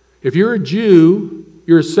 If you're a Jew,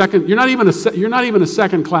 you're not even a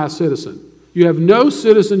second-class citizen. You have no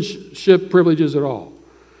citizenship privileges at all.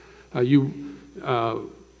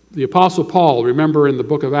 The Apostle Paul, remember in the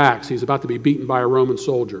book of Acts, he's about to be beaten by a Roman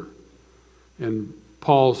soldier. And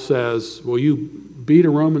Paul says, will you beat a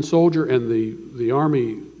Roman soldier? And the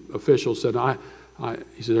army official said,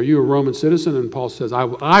 he said, are you a Roman citizen? And Paul says,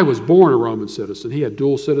 I was born a Roman citizen. He had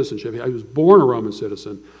dual citizenship. I was born a Roman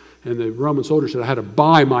citizen. And the Roman soldier said, I had to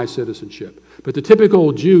buy my citizenship. But the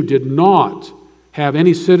typical Jew did not have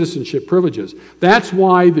any citizenship privileges. That's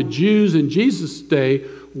why the Jews in Jesus' day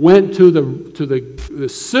went to the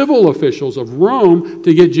civil officials of Rome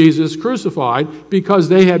to get Jesus crucified because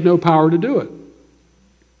they had no power to do it.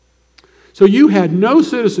 So you had no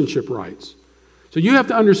citizenship rights. So you have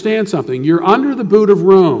to understand something. You're under the boot of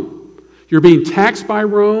Rome. You're being taxed by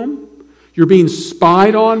Rome. You're being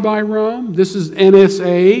spied on by Rome. This is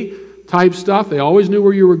NSA type stuff. They always knew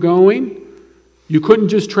where you were going. You couldn't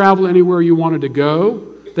just travel anywhere you wanted to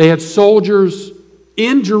go. They had soldiers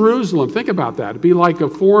in Jerusalem. Think about that. It'd be like a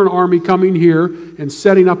foreign army coming here and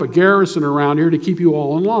setting up a garrison around here to keep you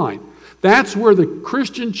all in line. That's where the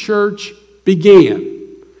Christian church began.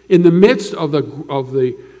 In the midst of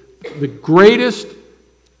the greatest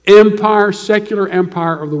empire, secular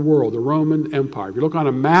empire of the world, the Roman Empire. If you look on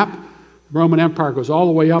a map, the Roman Empire goes all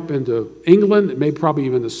the way up into England, maybe probably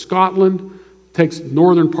even to Scotland, takes the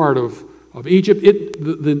northern part of Egypt.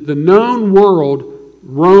 The known world,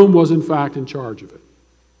 Rome was in fact in charge of it.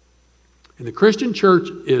 And the Christian church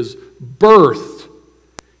is birthed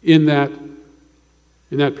in that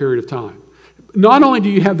period of time. Not only do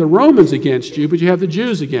you have the Romans against you, but you have the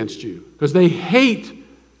Jews against you because they hate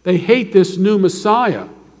this new Messiah.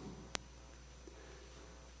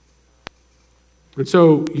 And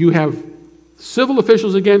so you have civil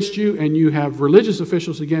officials against you and you have religious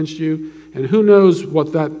officials against you, and who knows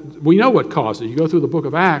we know what caused it. You go through the book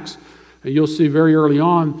of Acts and you'll see very early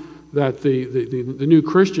on that the new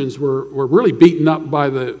Christians were really beaten up by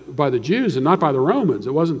the Jews and not by the Romans.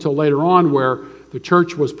 It wasn't until later on where the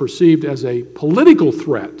church was perceived as a political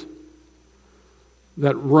threat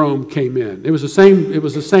that Rome came in. It was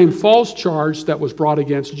the same false charge that was brought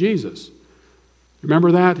against Jesus.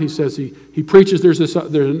 Remember that? He says he preaches there's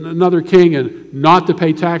another king and not to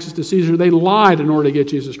pay taxes to Caesar. They lied in order to get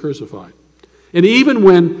Jesus crucified. And even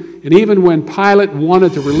when Pilate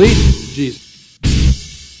wanted to release Jesus,